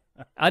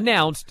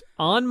announced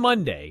on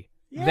Monday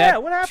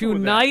that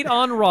tonight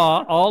on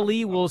Raw,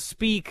 Ali will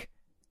speak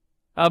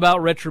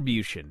about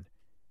Retribution.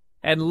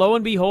 And lo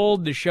and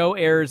behold, the show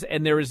airs,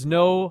 and there is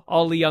no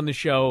Ali on the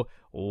show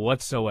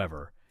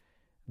whatsoever.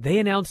 They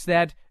announced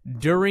that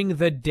during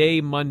the day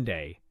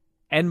Monday,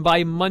 And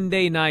by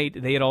Monday night,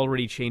 they had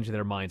already changed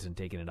their minds and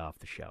taken it off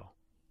the show.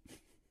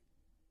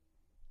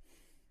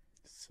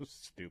 So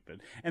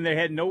stupid. And they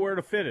had nowhere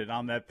to fit it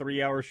on that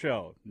 3-hour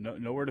show.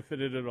 Nowhere to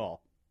fit it at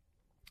all.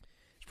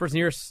 This person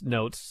here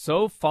notes,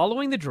 so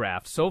following the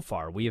draft so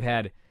far, we have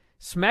had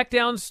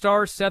SmackDown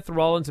star Seth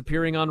Rollins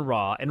appearing on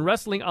Raw and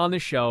wrestling on the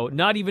show,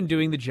 not even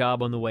doing the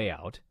job on the way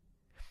out.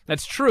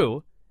 That's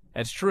true.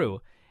 That's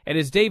true. And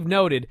as Dave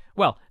noted,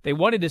 well, they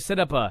wanted to set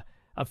up a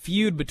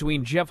feud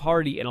between Jeff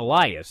Hardy and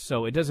Elias,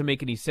 so it doesn't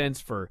make any sense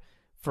for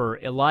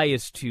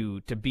Elias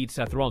to beat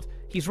Seth Rollins.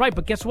 He's right,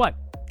 but guess what?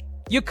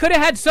 You could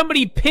have had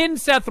somebody pin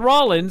Seth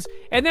Rollins,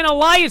 and then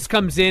Elias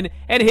comes in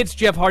and hits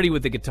Jeff Hardy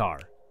with the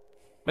guitar.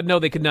 But no,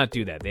 they could not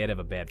do that. They'd have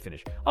a bad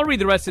finish. I'll read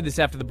the rest of this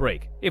after the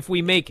break, if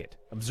we make it.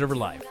 Observer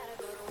Live.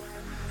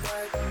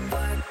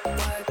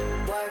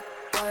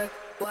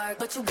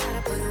 But you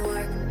gotta put in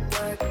work.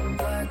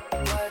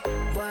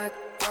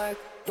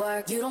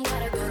 You don't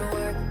gotta go to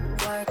work.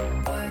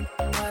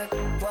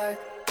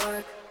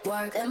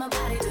 Let my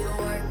body do the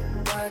work.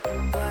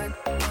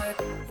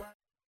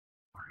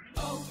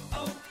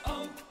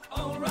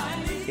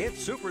 O'Reilly.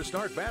 It's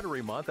Superstart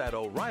Battery Month at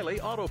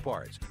O'Reilly Auto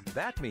Parts.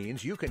 That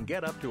means you can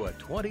get up to a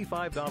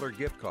 $25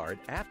 gift card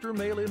after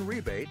mail-in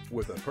rebate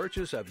with the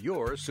purchase of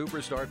your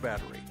Superstart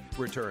battery.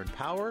 Return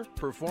power,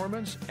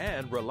 performance,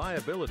 and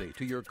reliability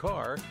to your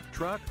car,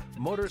 truck,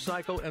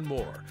 motorcycle, and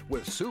more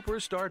with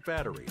Superstart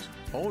batteries.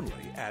 Only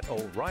at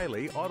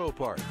O'Reilly Auto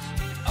Parts.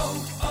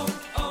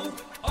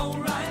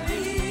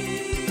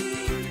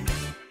 O'Reilly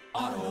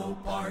Auto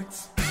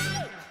Parts.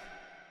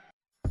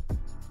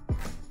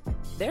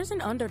 There's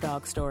an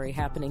underdog story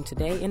happening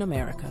today in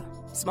America.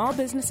 Small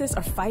businesses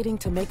are fighting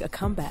to make a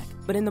comeback,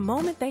 but in the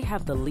moment they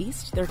have the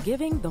least, they're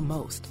giving the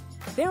most.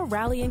 They're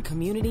rallying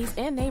communities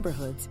and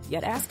neighborhoods,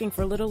 yet asking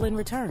for little in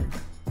return.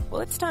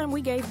 Well, it's time we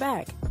gave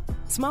back.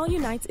 Small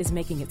Unites is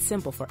making it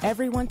simple for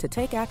everyone to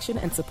take action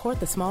and support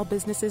the small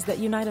businesses that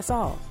unite us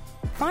all.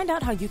 Find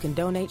out how you can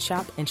donate,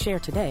 shop, and share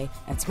today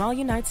at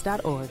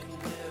smallunites.org.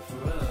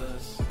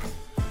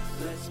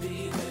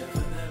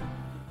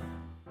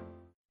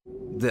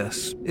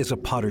 This is a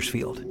potter's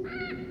field.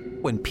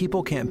 When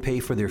people can't pay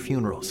for their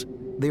funerals,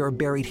 they are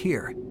buried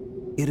here.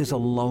 It is a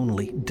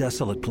lonely,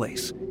 desolate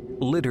place,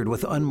 littered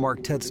with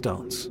unmarked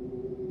headstones.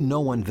 No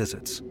one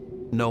visits.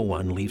 No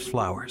one leaves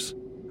flowers.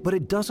 But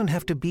it doesn't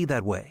have to be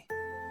that way.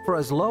 For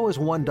as low as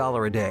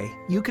 $1 a day,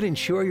 you can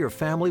ensure your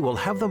family will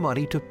have the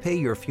money to pay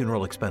your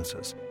funeral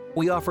expenses.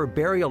 We offer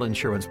burial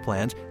insurance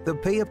plans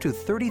that pay up to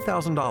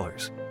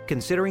 $30,000.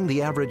 Considering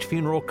the average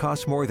funeral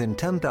costs more than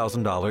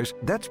 $10,000,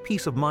 that's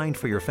peace of mind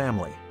for your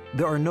family.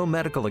 There are no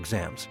medical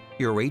exams,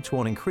 your rates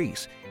won't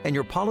increase, and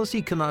your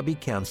policy cannot be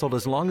canceled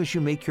as long as you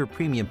make your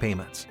premium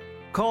payments.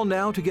 Call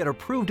now to get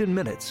approved in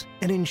minutes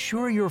and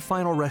ensure your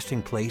final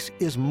resting place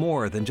is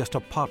more than just a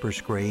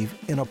pauper's grave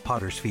in a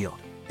potter's field.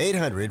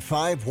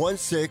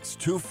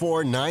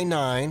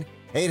 800-516-2499.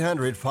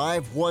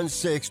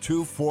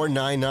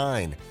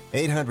 800-516-2499.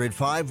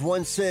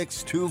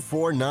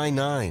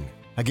 800-516-2499.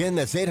 Again,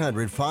 that's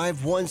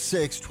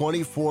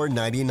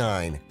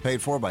 800-516-2499.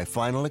 Paid for by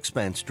Final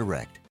Expense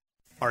Direct.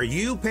 Are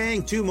you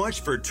paying too much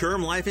for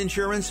term life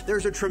insurance?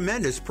 There's a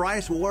tremendous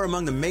price war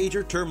among the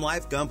major term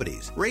life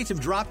companies. Rates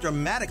have dropped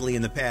dramatically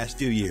in the past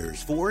few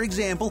years. For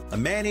example, a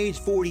man age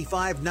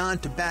 45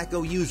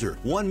 non-tobacco user,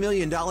 $1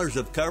 million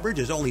of coverage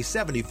is only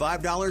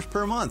 $75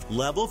 per month,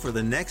 level for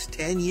the next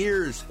 10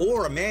 years.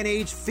 Or a man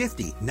age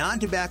 50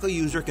 non-tobacco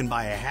user can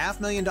buy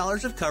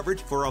 $500,000 of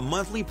coverage for a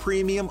monthly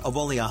premium of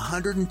only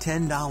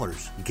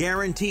 $110.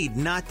 Guaranteed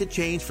not to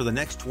change for the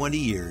next 20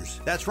 years.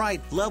 That's right,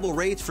 level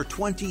rates for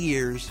 20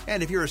 years.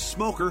 And if you're a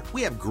smoker,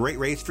 we have great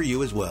rates for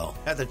you as well.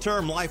 At the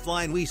Term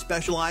Lifeline, we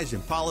specialize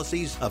in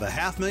policies of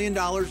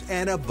 $500,000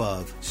 and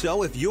above.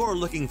 So if you're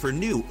looking for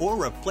new or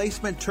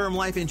replacement term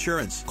life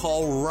insurance,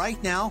 call right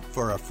now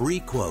for a free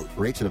quote.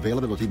 Rates and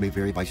availability may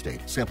vary by state.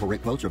 Sample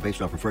rate quotes are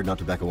based on preferred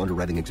non-tobacco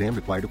underwriting exam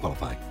required to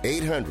qualify.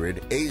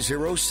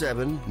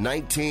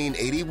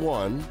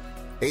 800-807-1981.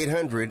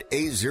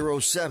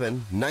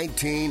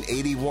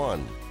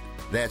 800-807-1981.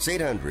 That's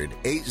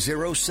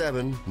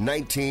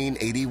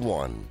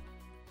 800-807-1981.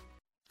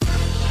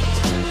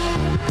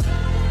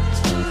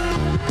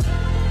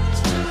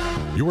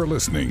 You are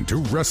listening to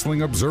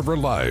Wrestling Observer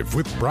Live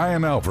with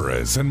Bryan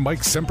Alvarez and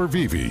Mike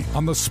Sempervive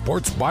on the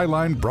Sports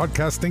Byline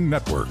Broadcasting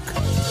Network.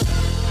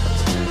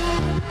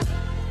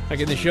 Back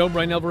in the show,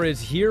 Bryan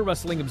Alvarez here,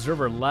 Wrestling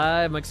Observer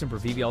Live. Mike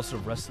Sempervive, also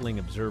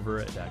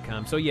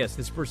WrestlingObserver.com. So yes,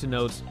 this person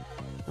notes,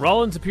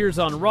 Rollins appears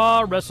on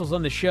Raw, wrestles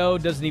on the show,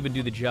 doesn't even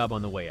do the job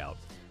on the way out.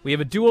 We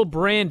have a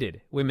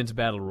dual-branded Women's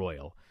Battle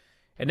Royal.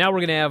 And now we're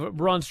going to have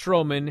Braun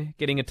Strowman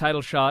getting a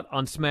title shot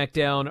on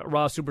SmackDown,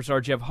 Raw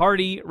superstar Jeff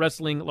Hardy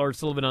wrestling Lars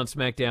Sullivan on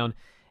SmackDown,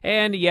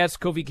 and yes,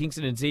 Kofi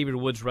Kingston and Xavier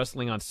Woods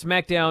wrestling on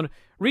SmackDown,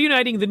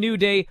 reuniting the New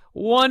Day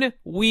 1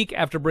 week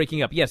after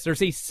breaking up. Yes,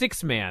 there's a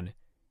 6-man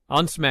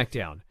on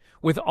SmackDown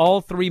with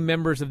all 3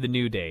 members of the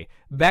New Day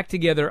back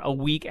together a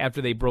week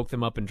after they broke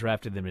them up and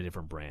drafted them to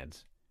different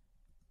brands.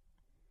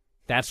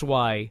 That's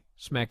why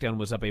SmackDown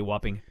was up a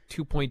whopping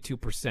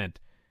 2.2%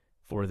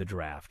 for the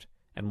draft.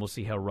 And we'll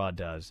see how Raw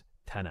does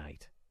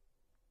tonight.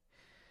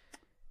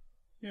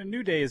 Yeah,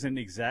 New Day isn't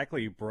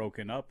exactly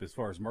broken up as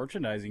far as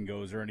merchandising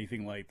goes or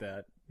anything like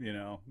that.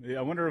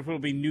 I wonder if it'll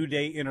be New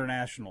Day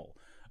International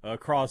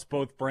across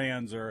both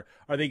brands, or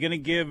are they going to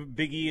give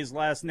Big E his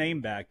last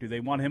name back? Do they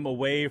want him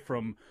away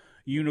from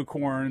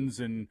unicorns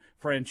and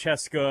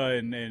Francesca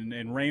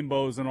and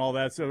rainbows and all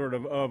that sort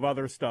of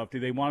other stuff? Do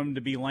they want him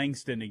to be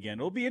Langston again?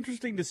 It'll be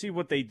interesting to see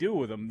what they do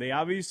with him. They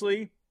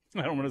obviously,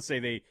 I don't want to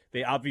say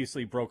they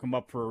obviously broke him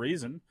up for a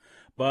reason,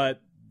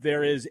 but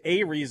there is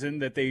a reason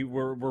that they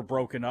were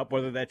broken up.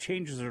 Whether that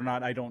changes or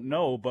not, I don't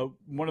know. But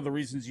one of the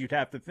reasons you'd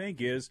have to think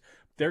is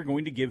they're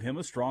going to give him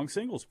a strong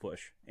singles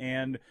push.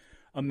 And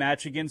a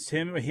match against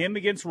him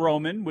against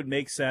Roman would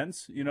make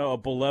sense. A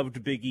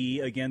beloved Big E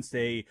against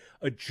a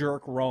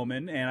jerk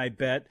Roman. And I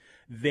bet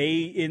they,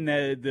 in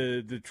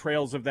the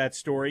trails of that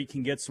story,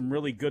 can get some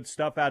really good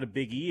stuff out of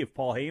Big E if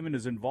Paul Heyman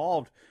is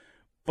involved.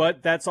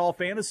 But that's all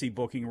fantasy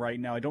booking right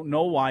now. I don't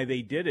know why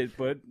they did it,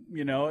 but,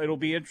 it'll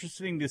be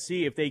interesting to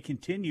see if they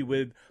continue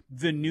with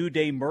the New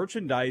Day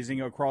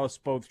merchandising across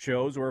both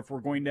shows, or if we're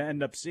going to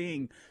end up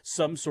seeing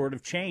some sort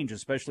of change,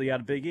 especially out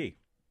of Big E.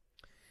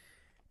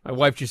 My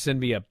wife just sent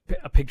me a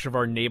picture of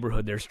our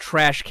neighborhood. There's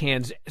trash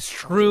cans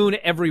strewn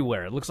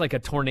everywhere. It looks like a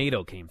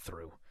tornado came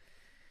through.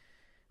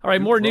 All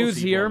right, more news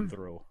here.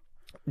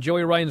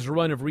 Joey Ryan's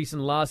run of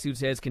recent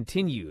lawsuits has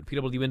continued.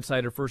 PW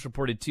Insider first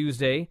reported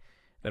Tuesday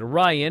that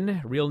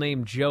Ryan, real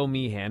name Joe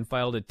Meehan,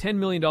 filed a $10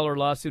 million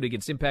lawsuit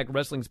against Impact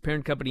Wrestling's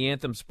parent company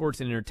Anthem Sports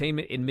and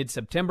Entertainment in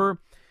mid-September,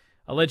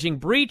 alleging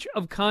breach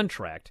of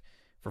contract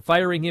for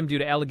firing him due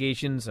to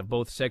allegations of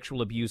both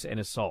sexual abuse and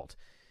assault.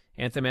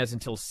 Anthem has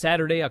until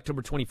Saturday,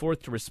 October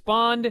 24th, to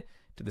respond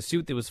to the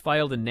suit that was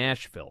filed in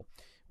Nashville.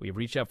 We have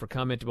reached out for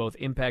comment to both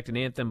Impact and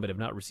Anthem, but have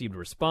not received a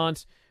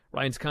response.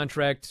 Ryan's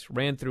contract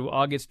ran through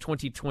August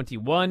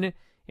 2021.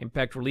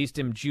 Impact released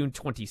him June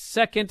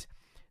 22nd.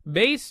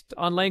 Based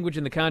on language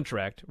in the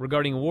contract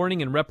regarding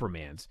warning and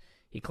reprimands,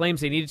 he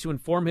claims they needed to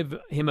inform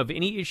him of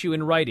any issue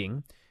in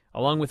writing,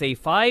 along with a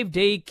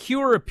 5-day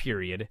cure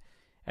period,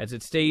 as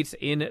it states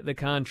in the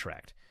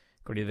contract.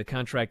 According to the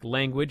contract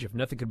language, if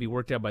nothing could be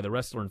worked out by the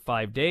wrestler in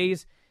 5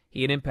 days,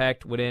 he and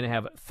Impact would then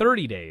have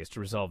 30 days to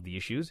resolve the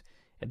issues.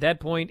 At that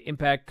point,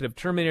 Impact could have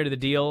terminated the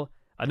deal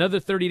another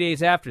 30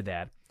 days after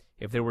that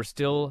if there were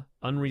still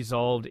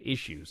unresolved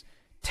issues.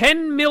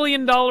 $10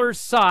 million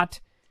sought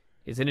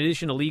is in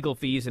addition to legal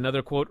fees and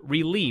other, quote,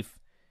 relief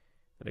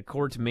that a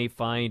court may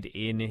find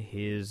in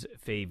his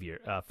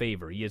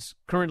favor. He has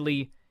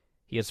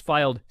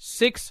filed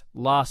 6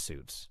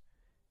 lawsuits.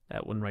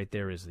 That one right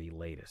there is the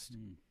latest.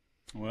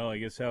 Well, I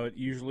guess how it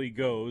usually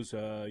goes,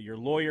 your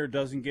lawyer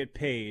doesn't get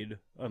paid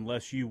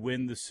unless you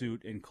win the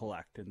suit and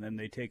collect, and then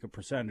they take a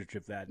percentage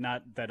of that.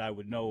 Not that I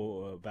would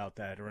know about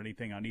that or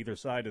anything on either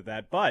side of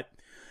that, but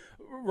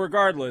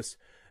regardless,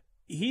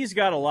 he's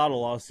got a lot of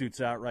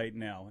lawsuits out right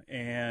now,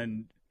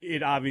 and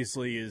it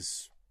obviously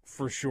is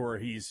for sure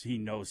he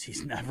knows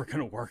he's never going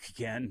to work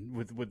again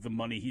with the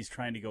money he's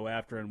trying to go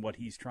after and what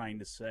he's trying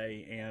to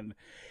say. And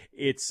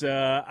it's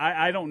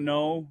I don't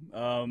know.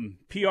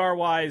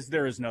 PR-wise,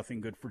 there is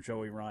nothing good for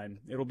Joey Ryan.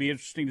 It'll be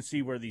interesting to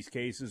see where these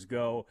cases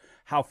go,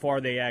 how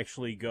far they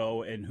actually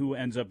go, and who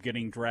ends up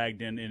getting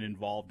dragged in and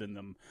involved in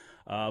them.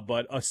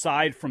 But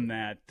aside from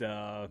that,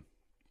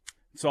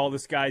 it's all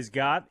this guy's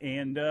got.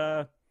 And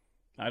I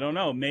don't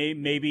know.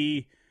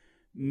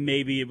 Maybe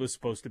it was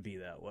supposed to be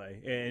that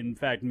way. In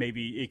fact,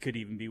 maybe it could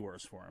even be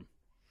worse for him.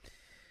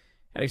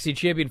 NXT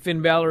champion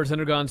Finn Balor has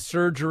undergone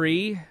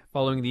surgery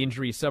following the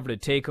injury he suffered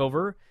at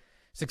TakeOver.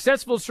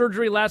 Successful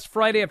surgery last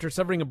Friday after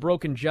suffering a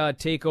broken jaw at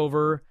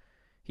TakeOver.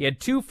 He had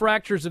 2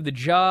 fractures of the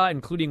jaw,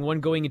 including one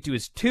going into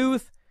his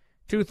tooth.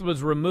 Tooth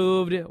was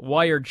removed,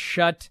 wired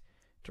shut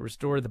to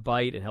restore the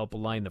bite and help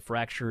align the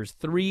fractures.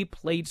 3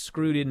 plates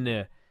screwed in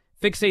to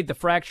fixate the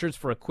fractures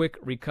for a quick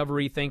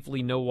recovery.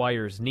 Thankfully, no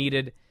wires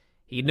needed.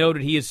 He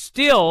noted he is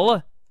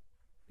still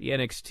the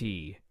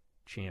NXT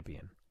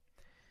champion.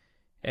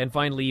 And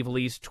finally,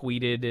 Ivelisse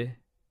tweeted,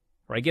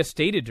 or I guess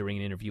stated during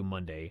an interview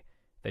Monday,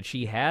 that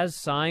she has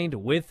signed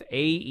with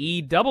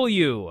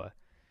AEW.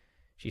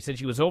 She said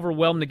she was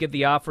overwhelmed to get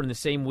the offer in the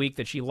same week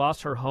that she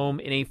lost her home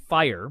in a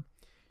fire.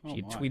 She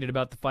had tweeted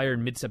about the fire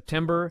in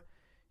mid-September.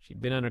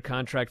 She'd been under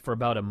contract for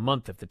about a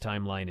month, if the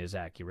timeline is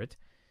accurate.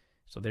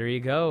 So there you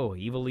go.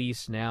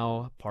 Ivelisse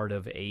now part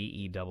of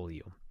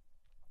AEW.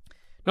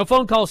 No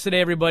phone calls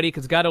today, everybody,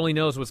 because God only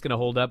knows what's going to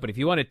hold up. But if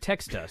you want to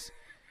text us,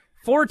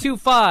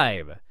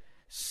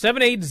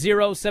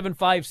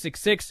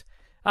 425-780-7566.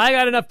 I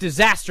got enough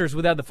disasters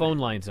without the phone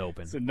lines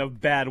open. It's enough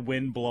bad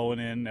wind blowing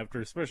in,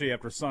 especially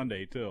after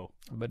Sunday, too.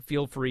 But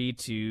feel free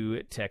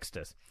to text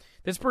us.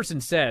 This person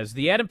says,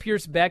 the Adam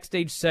Pearce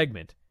backstage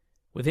segment,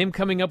 with him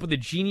coming up with the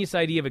genius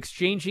idea of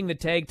exchanging the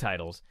tag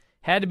titles,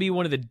 had to be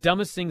one of the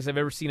dumbest things I've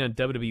ever seen on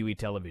WWE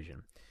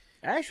television.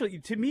 Actually,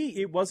 to me,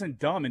 it wasn't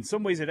dumb. In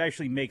some ways, it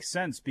actually makes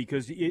sense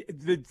because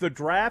the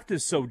draft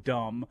is so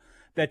dumb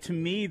that to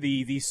me,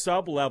 the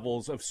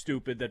sub-levels of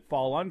stupid that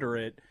fall under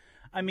it,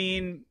 I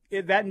mean,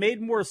 that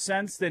made more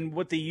sense than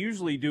what they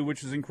usually do,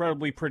 which is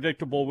incredibly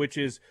predictable, which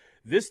is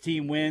this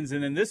team wins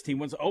and then this team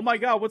wins. Oh, my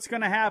God, what's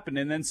going to happen?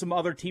 And then some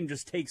other team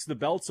just takes the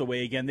belts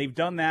away again. They've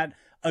done that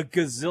a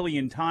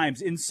gazillion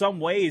times. In some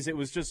ways, it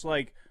was just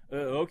like,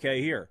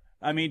 okay, here.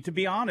 I mean, to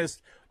be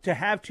honest, to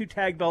have 2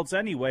 tag belts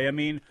anyway, I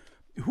mean,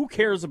 who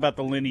cares about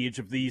the lineage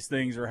of these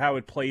things or how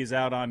it plays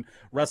out on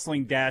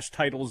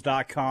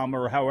wrestling-titles.com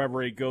or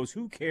however it goes?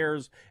 Who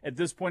cares at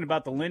this point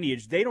about the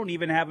lineage? They don't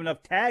even have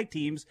enough tag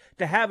teams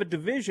to have a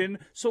division.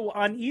 So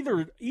on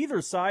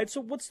either side,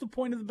 so what's the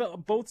point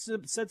of both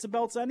sets of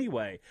belts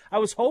anyway? I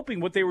was hoping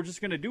what they were just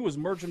going to do was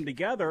merge them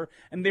together,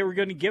 and they were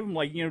going to give them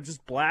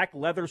just black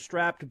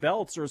leather-strapped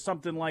belts or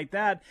something like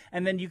that,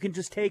 and then you can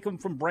just take them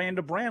from brand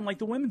to brand like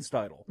the women's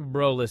title.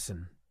 Bro,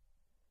 listen.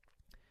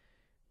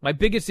 My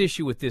biggest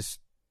issue with this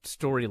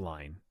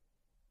storyline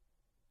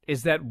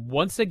is that,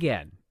 once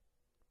again,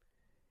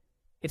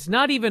 it's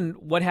not even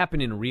what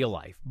happened in real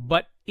life,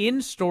 but in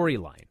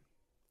storyline.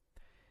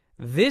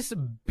 This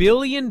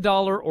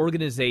billion-dollar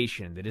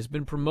organization that has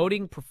been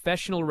promoting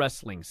professional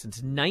wrestling since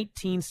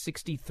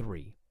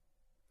 1963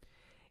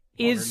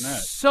 is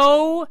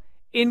so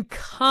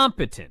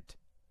incompetent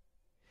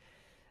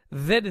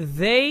that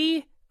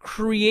they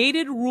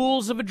created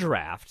rules of a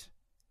draft,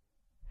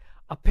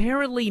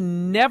 apparently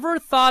never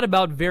thought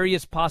about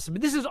various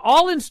possibilities. This is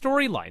all in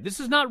storyline. This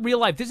is not real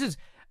life. This is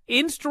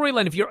in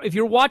storyline. If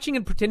you're watching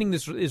and pretending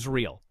this is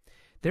real,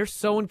 they're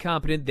so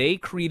incompetent. They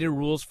created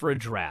rules for a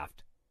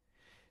draft.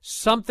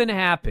 Something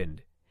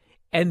happened,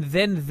 and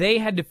then they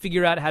had to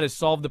figure out how to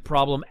solve the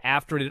problem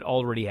after it had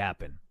already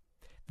happened.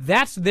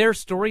 That's their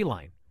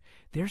storyline.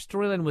 Their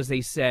storyline was,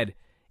 they said,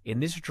 in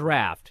this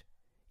draft,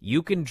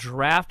 you can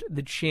draft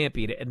the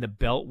champion and the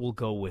belt will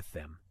go with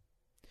them.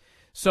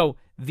 So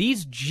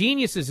these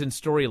geniuses in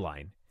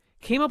storyline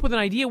came up with an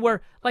idea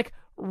where,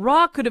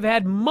 Raw could have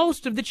had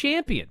most of the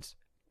champions.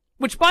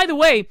 Which, by the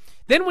way,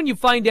 then when you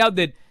find out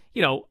that,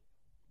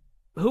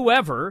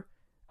 whoever,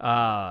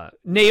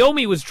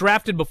 Naomi was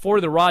drafted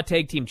before the Raw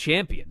Tag Team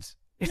Champions.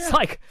 It's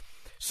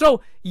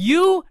so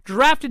you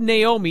drafted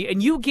Naomi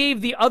and you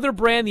gave the other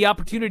brand the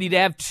opportunity to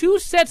have 2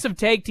 sets of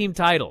tag team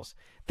titles.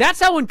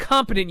 That's how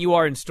incompetent you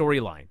are in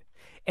storyline.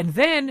 And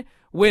then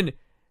when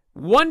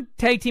one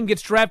tag team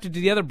gets drafted to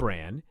the other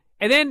brand,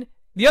 and then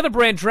the other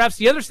brand drafts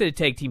the other set of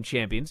tag team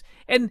champions,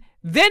 and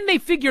then they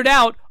figured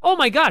out, oh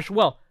my gosh,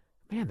 well,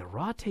 man, the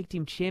Raw Tag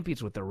Team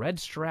Champions with the red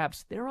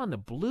straps, they're on the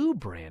blue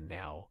brand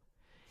now.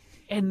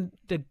 And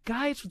the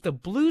guys with the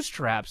blue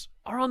straps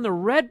are on the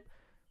red.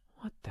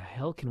 What the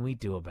hell can we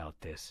do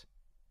about this?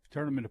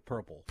 Turn them into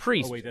purple.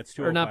 Priest. Oh, wait, that's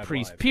or not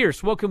Priest. Live.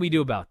 Pierce, what can we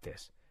do about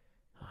this?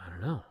 I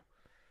don't know.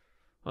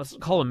 Let's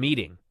call a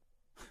meeting.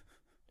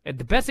 And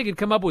the best they could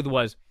come up with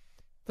was,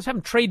 let's have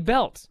them trade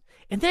belts.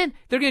 And then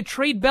they're going to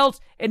trade belts,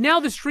 and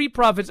now the Street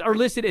Profits are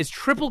listed as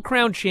Triple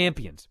Crown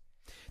champions.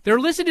 They're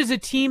listed as a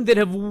team that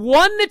have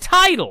won the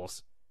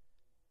titles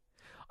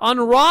on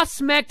Raw,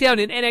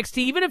 SmackDown, and NXT.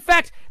 Even, in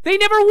fact, they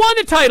never won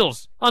the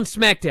titles on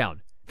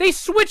SmackDown. They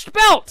switched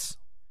belts.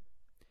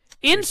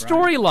 In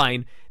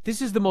storyline,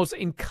 this is the most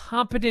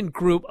incompetent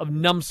group of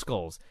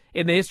numbskulls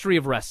in the history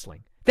of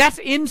wrestling. That's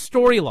in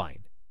storyline.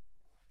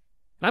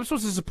 I'm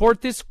supposed to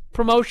support this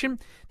promotion?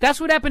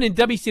 That's what happened in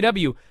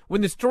WCW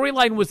when the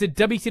storyline was that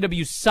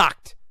WCW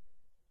sucked.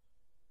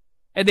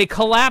 And they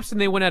collapsed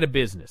and they went out of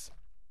business.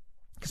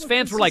 Because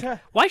fans were like,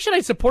 why should I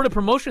support a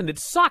promotion that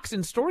sucks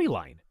in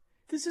storyline?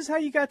 This is how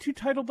you got 2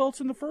 title belts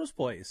in the first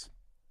place.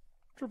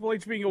 Triple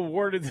H being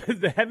awarded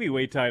the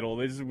heavyweight title.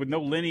 With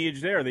no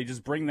lineage there. They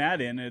just bring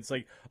that in, and it's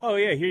like, oh,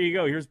 yeah, here you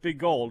go. Here's Big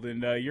Gold,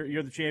 and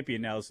you're the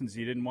champion now since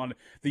you didn't want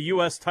the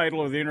U.S. title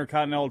or the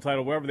Intercontinental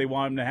title, whatever they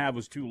want him to have,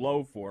 was too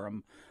low for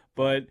him.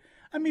 But,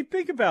 I mean,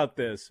 think about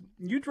this.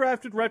 You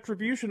drafted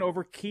Retribution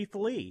over Keith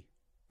Lee.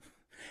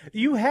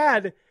 You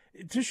had,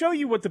 to show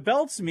you what the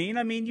belts mean,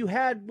 I mean, you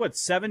had,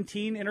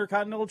 17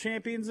 Intercontinental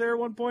champions there at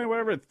one point,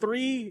 whatever,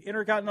 3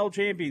 Intercontinental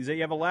champions that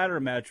you have a ladder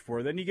match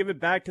for. Then you give it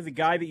back to the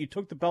guy that you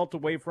took the belt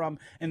away from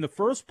in the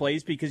first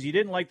place because you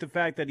didn't like the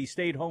fact that he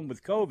stayed home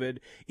with COVID,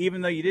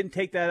 even though you didn't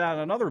take that out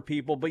on other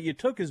people, but you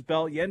took his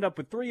belt, you end up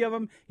with 3 of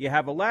them, you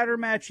have a ladder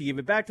match, you give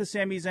it back to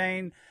Sami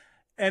Zayn,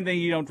 and then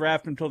you don't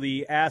draft him until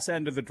the ass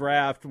end of the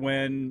draft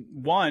when,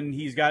 one,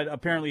 he's got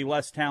apparently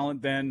less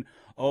talent than,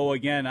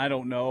 again, I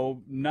don't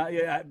know,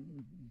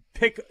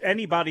 pick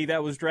anybody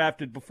that was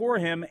drafted before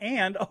him,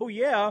 and,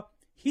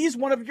 he's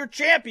one of your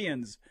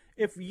champions.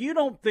 If you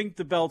don't think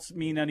the belts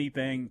mean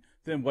anything,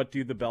 then what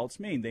do the belts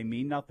mean? They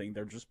mean nothing.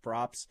 They're just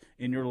props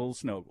in your little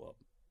snow globe.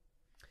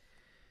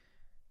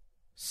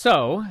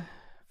 So,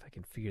 if I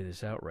can figure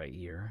this out right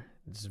here,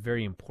 it's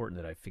very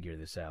important that I figure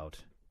this out.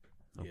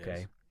 Okay?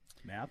 Yes.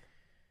 Math?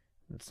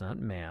 It's not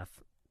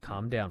math.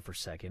 Calm down for a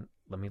second.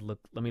 Let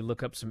me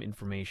look up some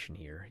information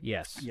here.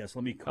 Yes. Yes,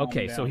 let me calm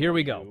Okay, down so here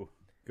we go.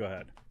 Go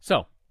ahead.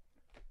 So,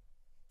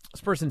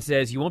 this person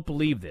says, you won't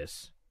believe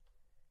this,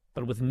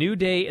 but with New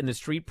Day and the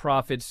Street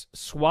Profits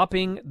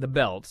swapping the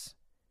belts,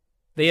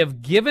 they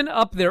have given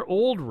up their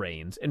old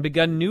reigns and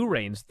begun new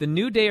reigns. The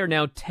New Day are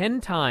now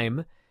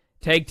 10-time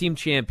tag team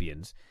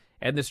champions,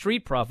 and the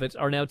Street Profits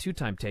are now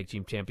 2-time tag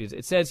team champions.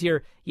 It says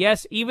here,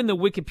 yes, even the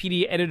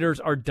Wikipedia editors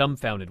are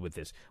dumbfounded with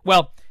this.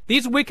 Well,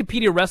 these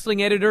Wikipedia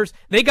wrestling editors,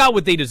 they got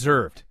what they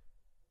deserved.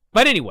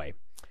 But anyway,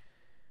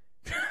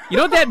 you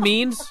know what that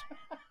means?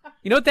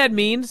 You know what that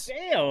means?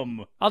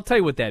 Damn. I'll tell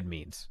you what that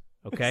means,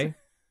 okay?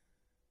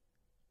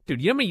 Dude,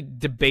 you know how many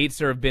debates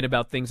there have been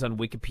about things on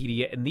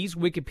Wikipedia, and these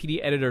Wikipedia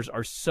editors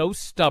are so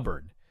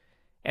stubborn,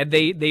 and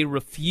they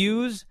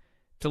refuse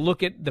to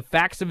look at the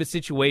facts of a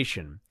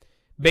situation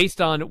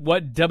based on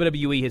what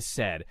WWE has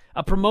said.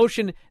 A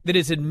promotion that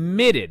has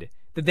admitted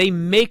that they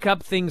make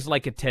up things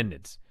like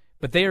attendance,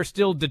 but they are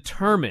still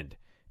determined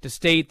to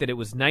state that it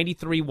was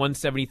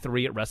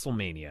 93-173 at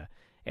WrestleMania.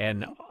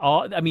 And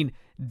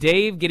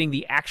Dave getting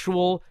the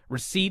actual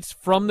receipts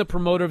from the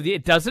promoter of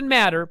it doesn't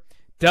matter.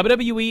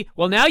 WWE,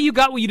 well, now you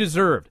got what you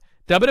deserved.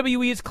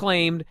 WWE has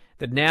claimed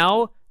that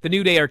now the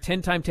New Day are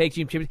 10-time tag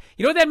team champions.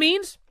 You know what that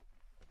means?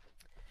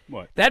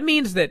 What? That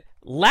means that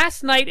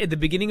last night at the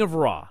beginning of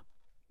Raw,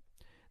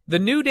 the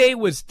New Day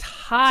was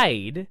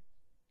tied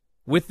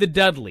with the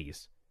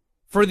Dudleys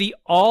for the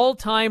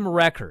all-time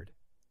record.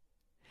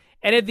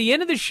 And at the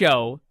end of the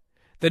show,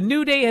 the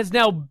New Day has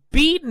now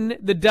beaten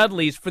the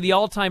Dudleys for the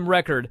all-time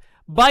record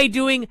by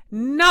doing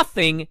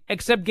nothing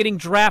except getting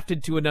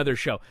drafted to another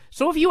show.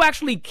 So if you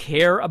actually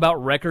care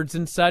about records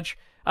and such,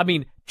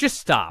 just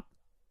stop.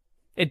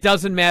 It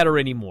doesn't matter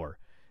anymore.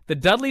 The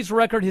Dudleys'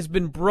 record has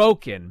been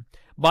broken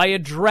by a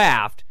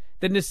draft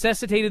that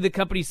necessitated the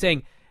company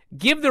saying,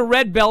 give the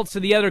red belts to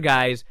the other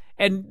guys,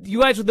 and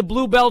you guys with the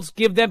blue belts,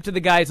 give them to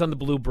the guys on the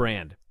blue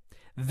brand.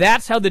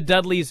 That's how the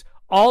Dudleys'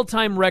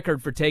 all-time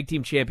record for tag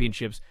team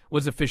championships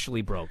was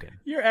officially broken.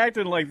 You're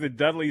acting like the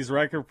Dudleys'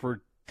 record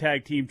for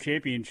tag team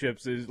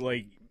championships is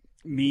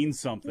means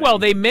something. Well,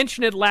 they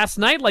mentioned it last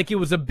night like it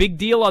was a big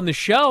deal on the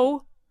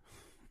show.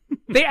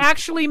 They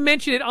actually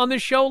mentioned it on the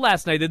show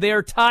last night, that they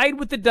are tied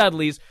with the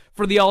Dudleys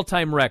for the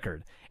all-time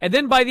record. And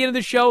then by the end of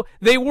the show,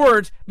 they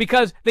weren't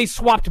because they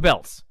swapped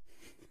belts.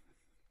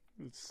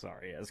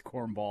 Sorry, as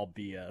cornball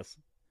BS.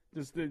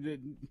 Just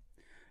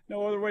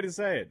no other way to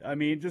say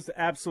it. Just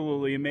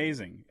absolutely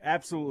amazing.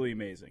 Absolutely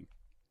amazing.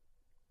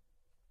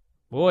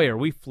 Boy, are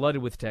we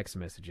flooded with text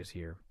messages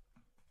here.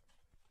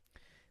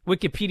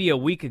 Wikipedia a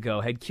week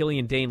ago had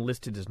Killian Dane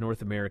listed as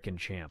North American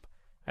champ.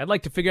 I'd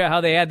like to figure out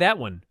how they had that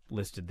one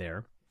listed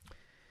there.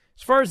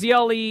 As far as the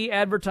Ali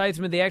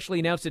advertisement, they actually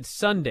announced it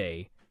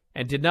Sunday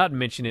and did not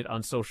mention it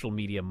on social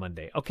media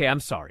Monday. Okay, I'm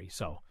sorry.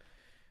 So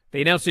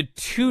they announced it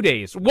 2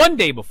 days, 1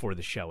 day before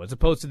the show, as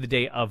opposed to the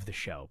day of the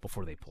show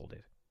before they pulled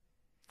it.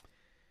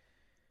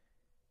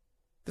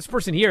 This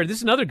person here, this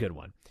is another good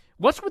one.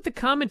 What's with the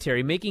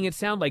commentary making it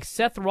sound like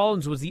Seth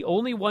Rollins was the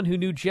only one who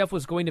knew Jeff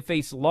was going to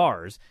face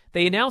Lars?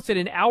 They announced it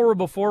an hour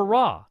before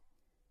Raw.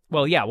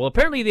 Well,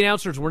 apparently the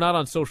announcers were not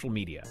on social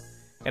media.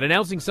 And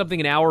announcing something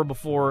an hour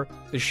before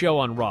the show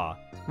on Raw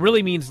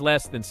really means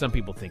less than some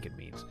people think it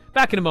means.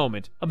 Back in a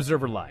moment,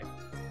 Observer Live.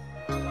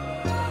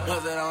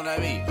 What's that on that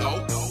beat?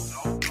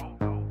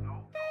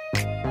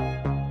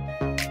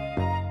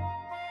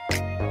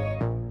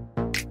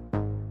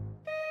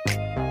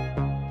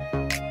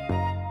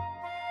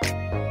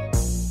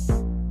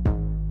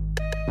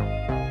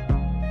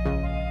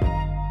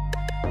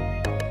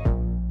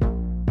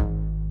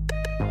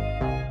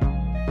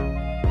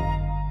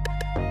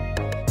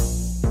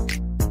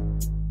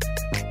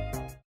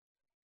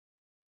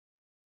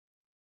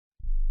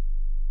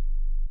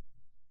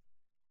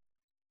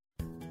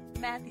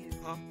 Matthew.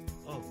 Huh?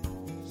 Oh,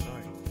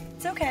 sorry.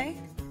 It's okay.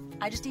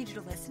 I just need you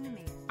to listen to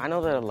me. I know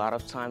that a lot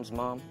of times,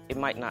 Mom, it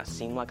might not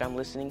seem like I'm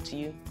listening to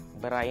you,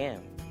 but I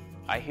am.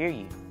 I hear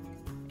you.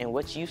 And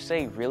what you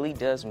say really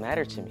does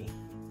matter to me.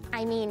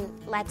 I mean,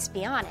 let's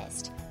be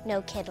honest.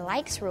 No kid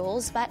likes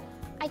rules, but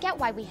I get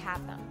why we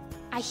have them.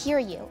 I hear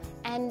you,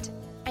 and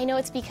I know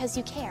it's because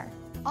you care.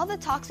 All the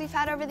talks we've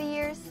had over the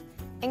years,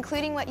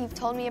 including what you've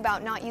told me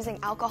about not using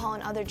alcohol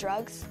and other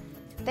drugs,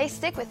 they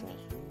stick with me.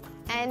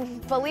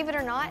 And believe it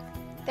or not,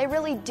 they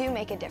really do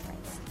make a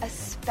difference,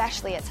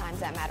 especially at times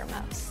that matter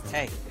most.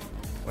 Hey,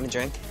 want a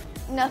drink?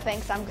 No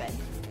thanks, I'm good.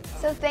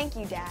 So thank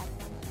you, Dad,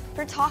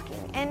 for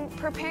talking and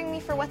preparing me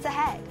for what's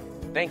ahead.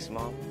 Thanks,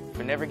 Mom,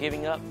 for never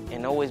giving up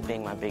and always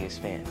being my biggest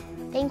fan.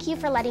 Thank you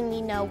for letting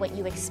me know what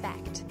you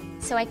expect,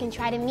 so I can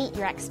try to meet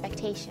your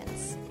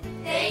expectations.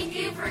 Thank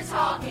you for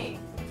talking.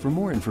 For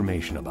more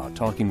information about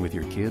talking with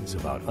your kids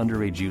about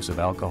underage use of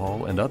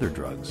alcohol and other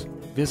drugs,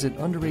 visit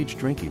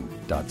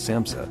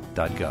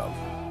underagedrinking.samhsa.gov.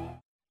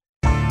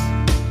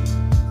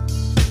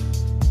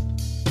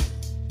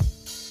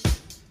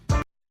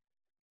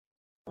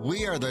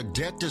 We are the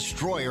Debt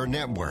Destroyer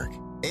Network.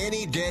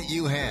 Any debt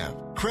you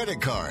have, credit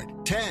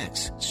card,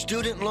 tax,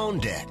 student loan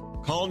debt,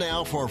 call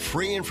now for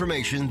free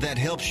information that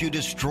helps you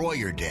destroy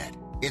your debt.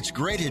 It's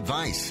great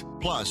advice.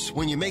 Plus,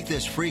 when you make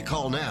this free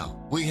call now,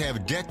 we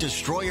have Debt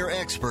Destroyer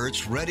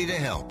experts ready to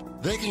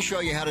help. They can show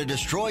you how to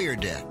destroy your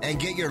debt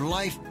and get your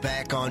life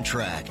back on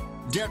track.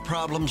 Debt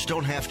problems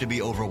don't have to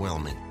be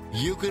overwhelming.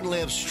 You can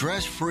live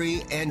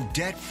stress-free and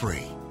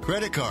debt-free.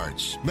 Credit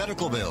cards,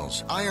 medical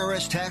bills,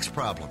 IRS tax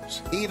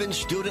problems, even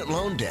student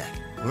loan debt.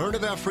 Learn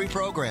about free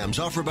programs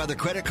offered by the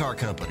credit card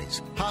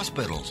companies,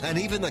 hospitals, and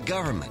even the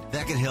government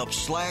that can help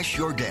slash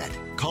your debt.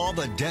 Call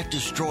the Debt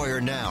Destroyer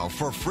now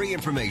for free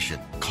information.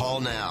 Call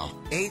now.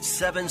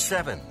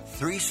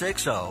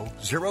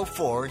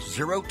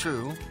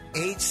 877-360-0402.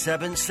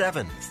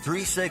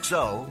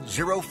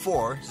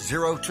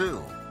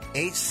 877-360-0402.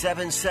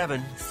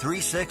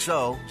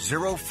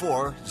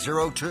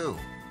 877-360-0402.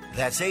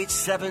 That's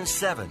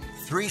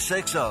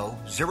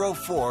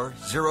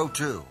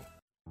 877-360-0402.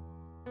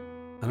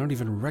 I don't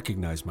even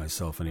recognize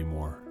myself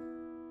anymore.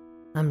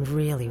 I'm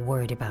really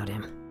worried about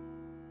him.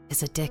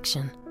 His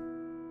addiction.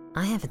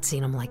 I haven't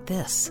seen him like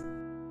this.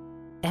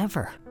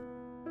 Ever.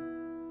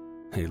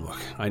 Hey, look,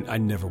 I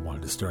never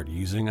wanted to start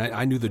using.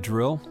 I knew the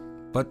drill,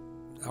 but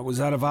I was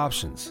out of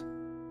options.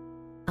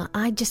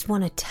 I just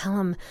want to tell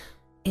him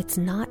it's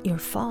not your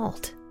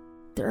fault.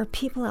 There are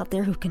people out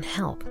there who can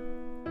help.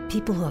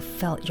 People who have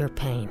felt your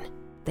pain.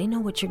 They know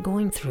what you're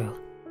going through.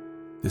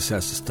 This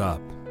has to stop.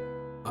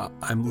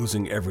 I'm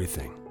losing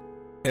everything.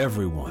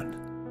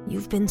 Everyone.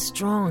 You've been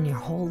strong your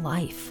whole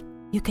life.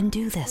 You can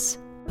do this,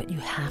 but you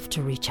have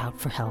to reach out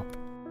for help.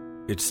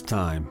 It's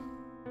time.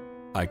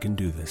 I can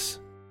do this.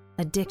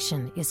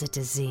 Addiction is a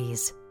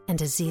disease, and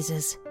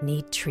diseases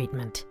need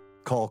treatment.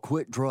 Call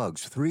Quit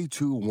Drugs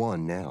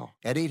 321 now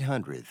at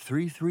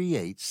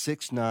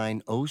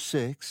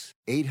 800-338-6906.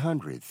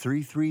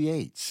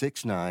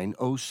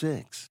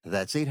 800-338-6906.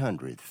 That's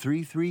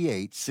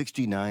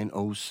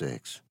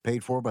 800-338-6906.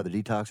 Paid for by the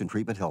Detox and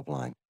Treatment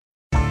Helpline.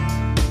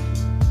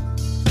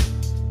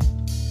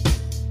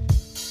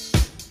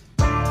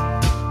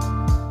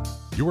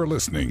 You are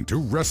listening to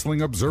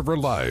Wrestling Observer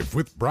Live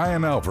with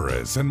Bryan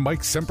Alvarez and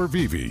Mike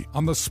Sempervive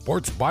on the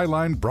Sports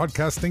Byline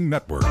Broadcasting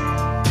Network.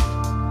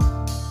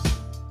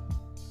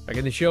 Back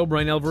in the show,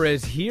 Bryan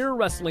Alvarez here,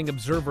 Wrestling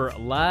Observer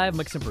Live.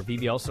 Mike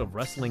Sempervive, also of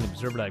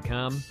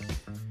WrestlingObserver.com.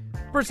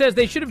 First says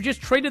they should have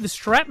just traded the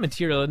strap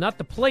material and not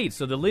the plate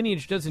so the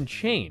lineage doesn't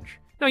change.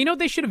 Now, you know what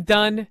they should have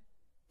done?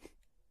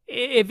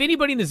 If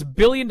anybody in this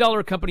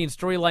billion-dollar company and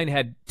storyline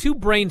had two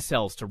brain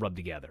cells to rub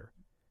together,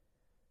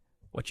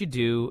 what you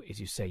do is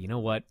you say, you know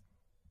what?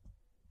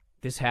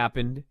 This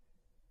happened,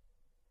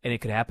 and it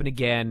could happen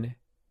again.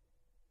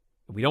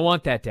 We don't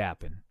want that to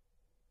happen.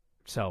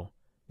 So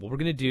what we're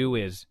going to do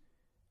is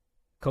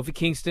Kofi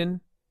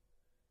Kingston,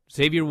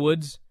 Xavier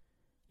Woods,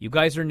 you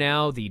guys are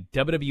now the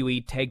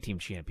WWE Tag Team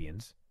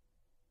Champions.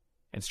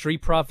 And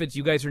Street Profits,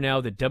 you guys are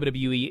now the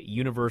WWE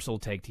Universal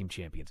Tag Team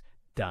Champions.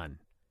 Done.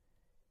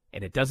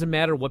 And it doesn't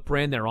matter what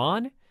brand they're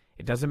on.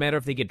 It doesn't matter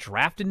if they get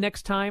drafted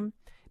next time.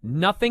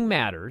 Nothing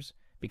matters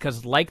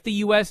because like the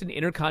U.S. and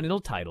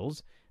Intercontinental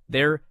titles,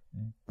 they're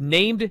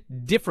named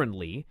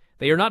differently.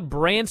 They are not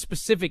brand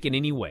specific in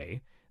any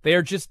way. They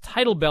are just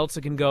title belts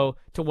that can go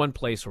to one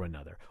place or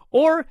another.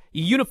 Or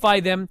you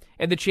unify them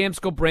and the champs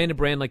go brand to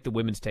brand like the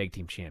Women's Tag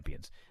Team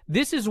Champions.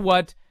 This is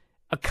what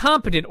a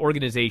competent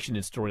organization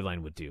and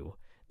storyline would do.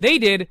 They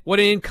did what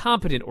an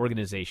incompetent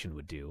organization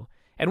would do.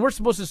 And we're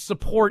supposed to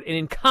support an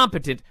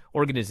incompetent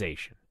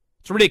organization.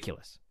 It's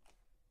ridiculous.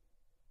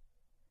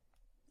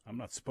 I'm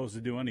not supposed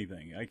to do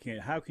anything. I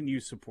can't. How can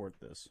you support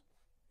this?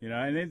 You know,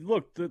 and then,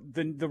 look,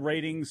 the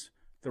ratings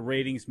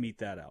meet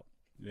that out.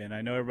 And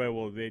I know everybody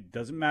will. It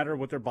doesn't matter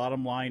what their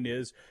bottom line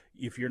is.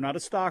 If you're not a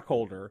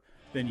stockholder,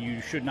 then you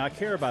should not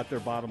care about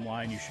their bottom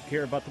line. You should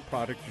care about the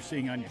product you're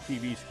seeing on your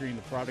TV screen.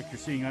 The product you're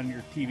seeing on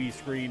your TV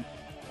screen,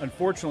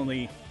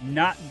 unfortunately,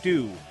 not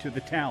due to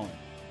the talent,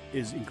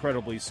 is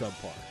incredibly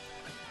subpar.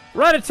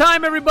 We're out of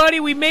time, everybody.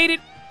 We made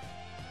it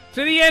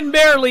to the end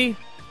barely. I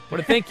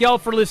want to thank y'all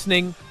for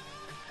listening.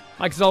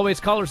 Like as always,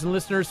 callers and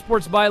listeners,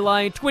 Sports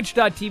Byline,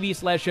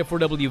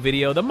 twitch.tv/F4W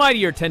video, the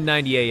mightier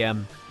 1090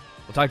 AM.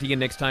 We'll talk to you again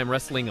next time,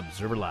 Wrestling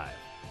Observer Live.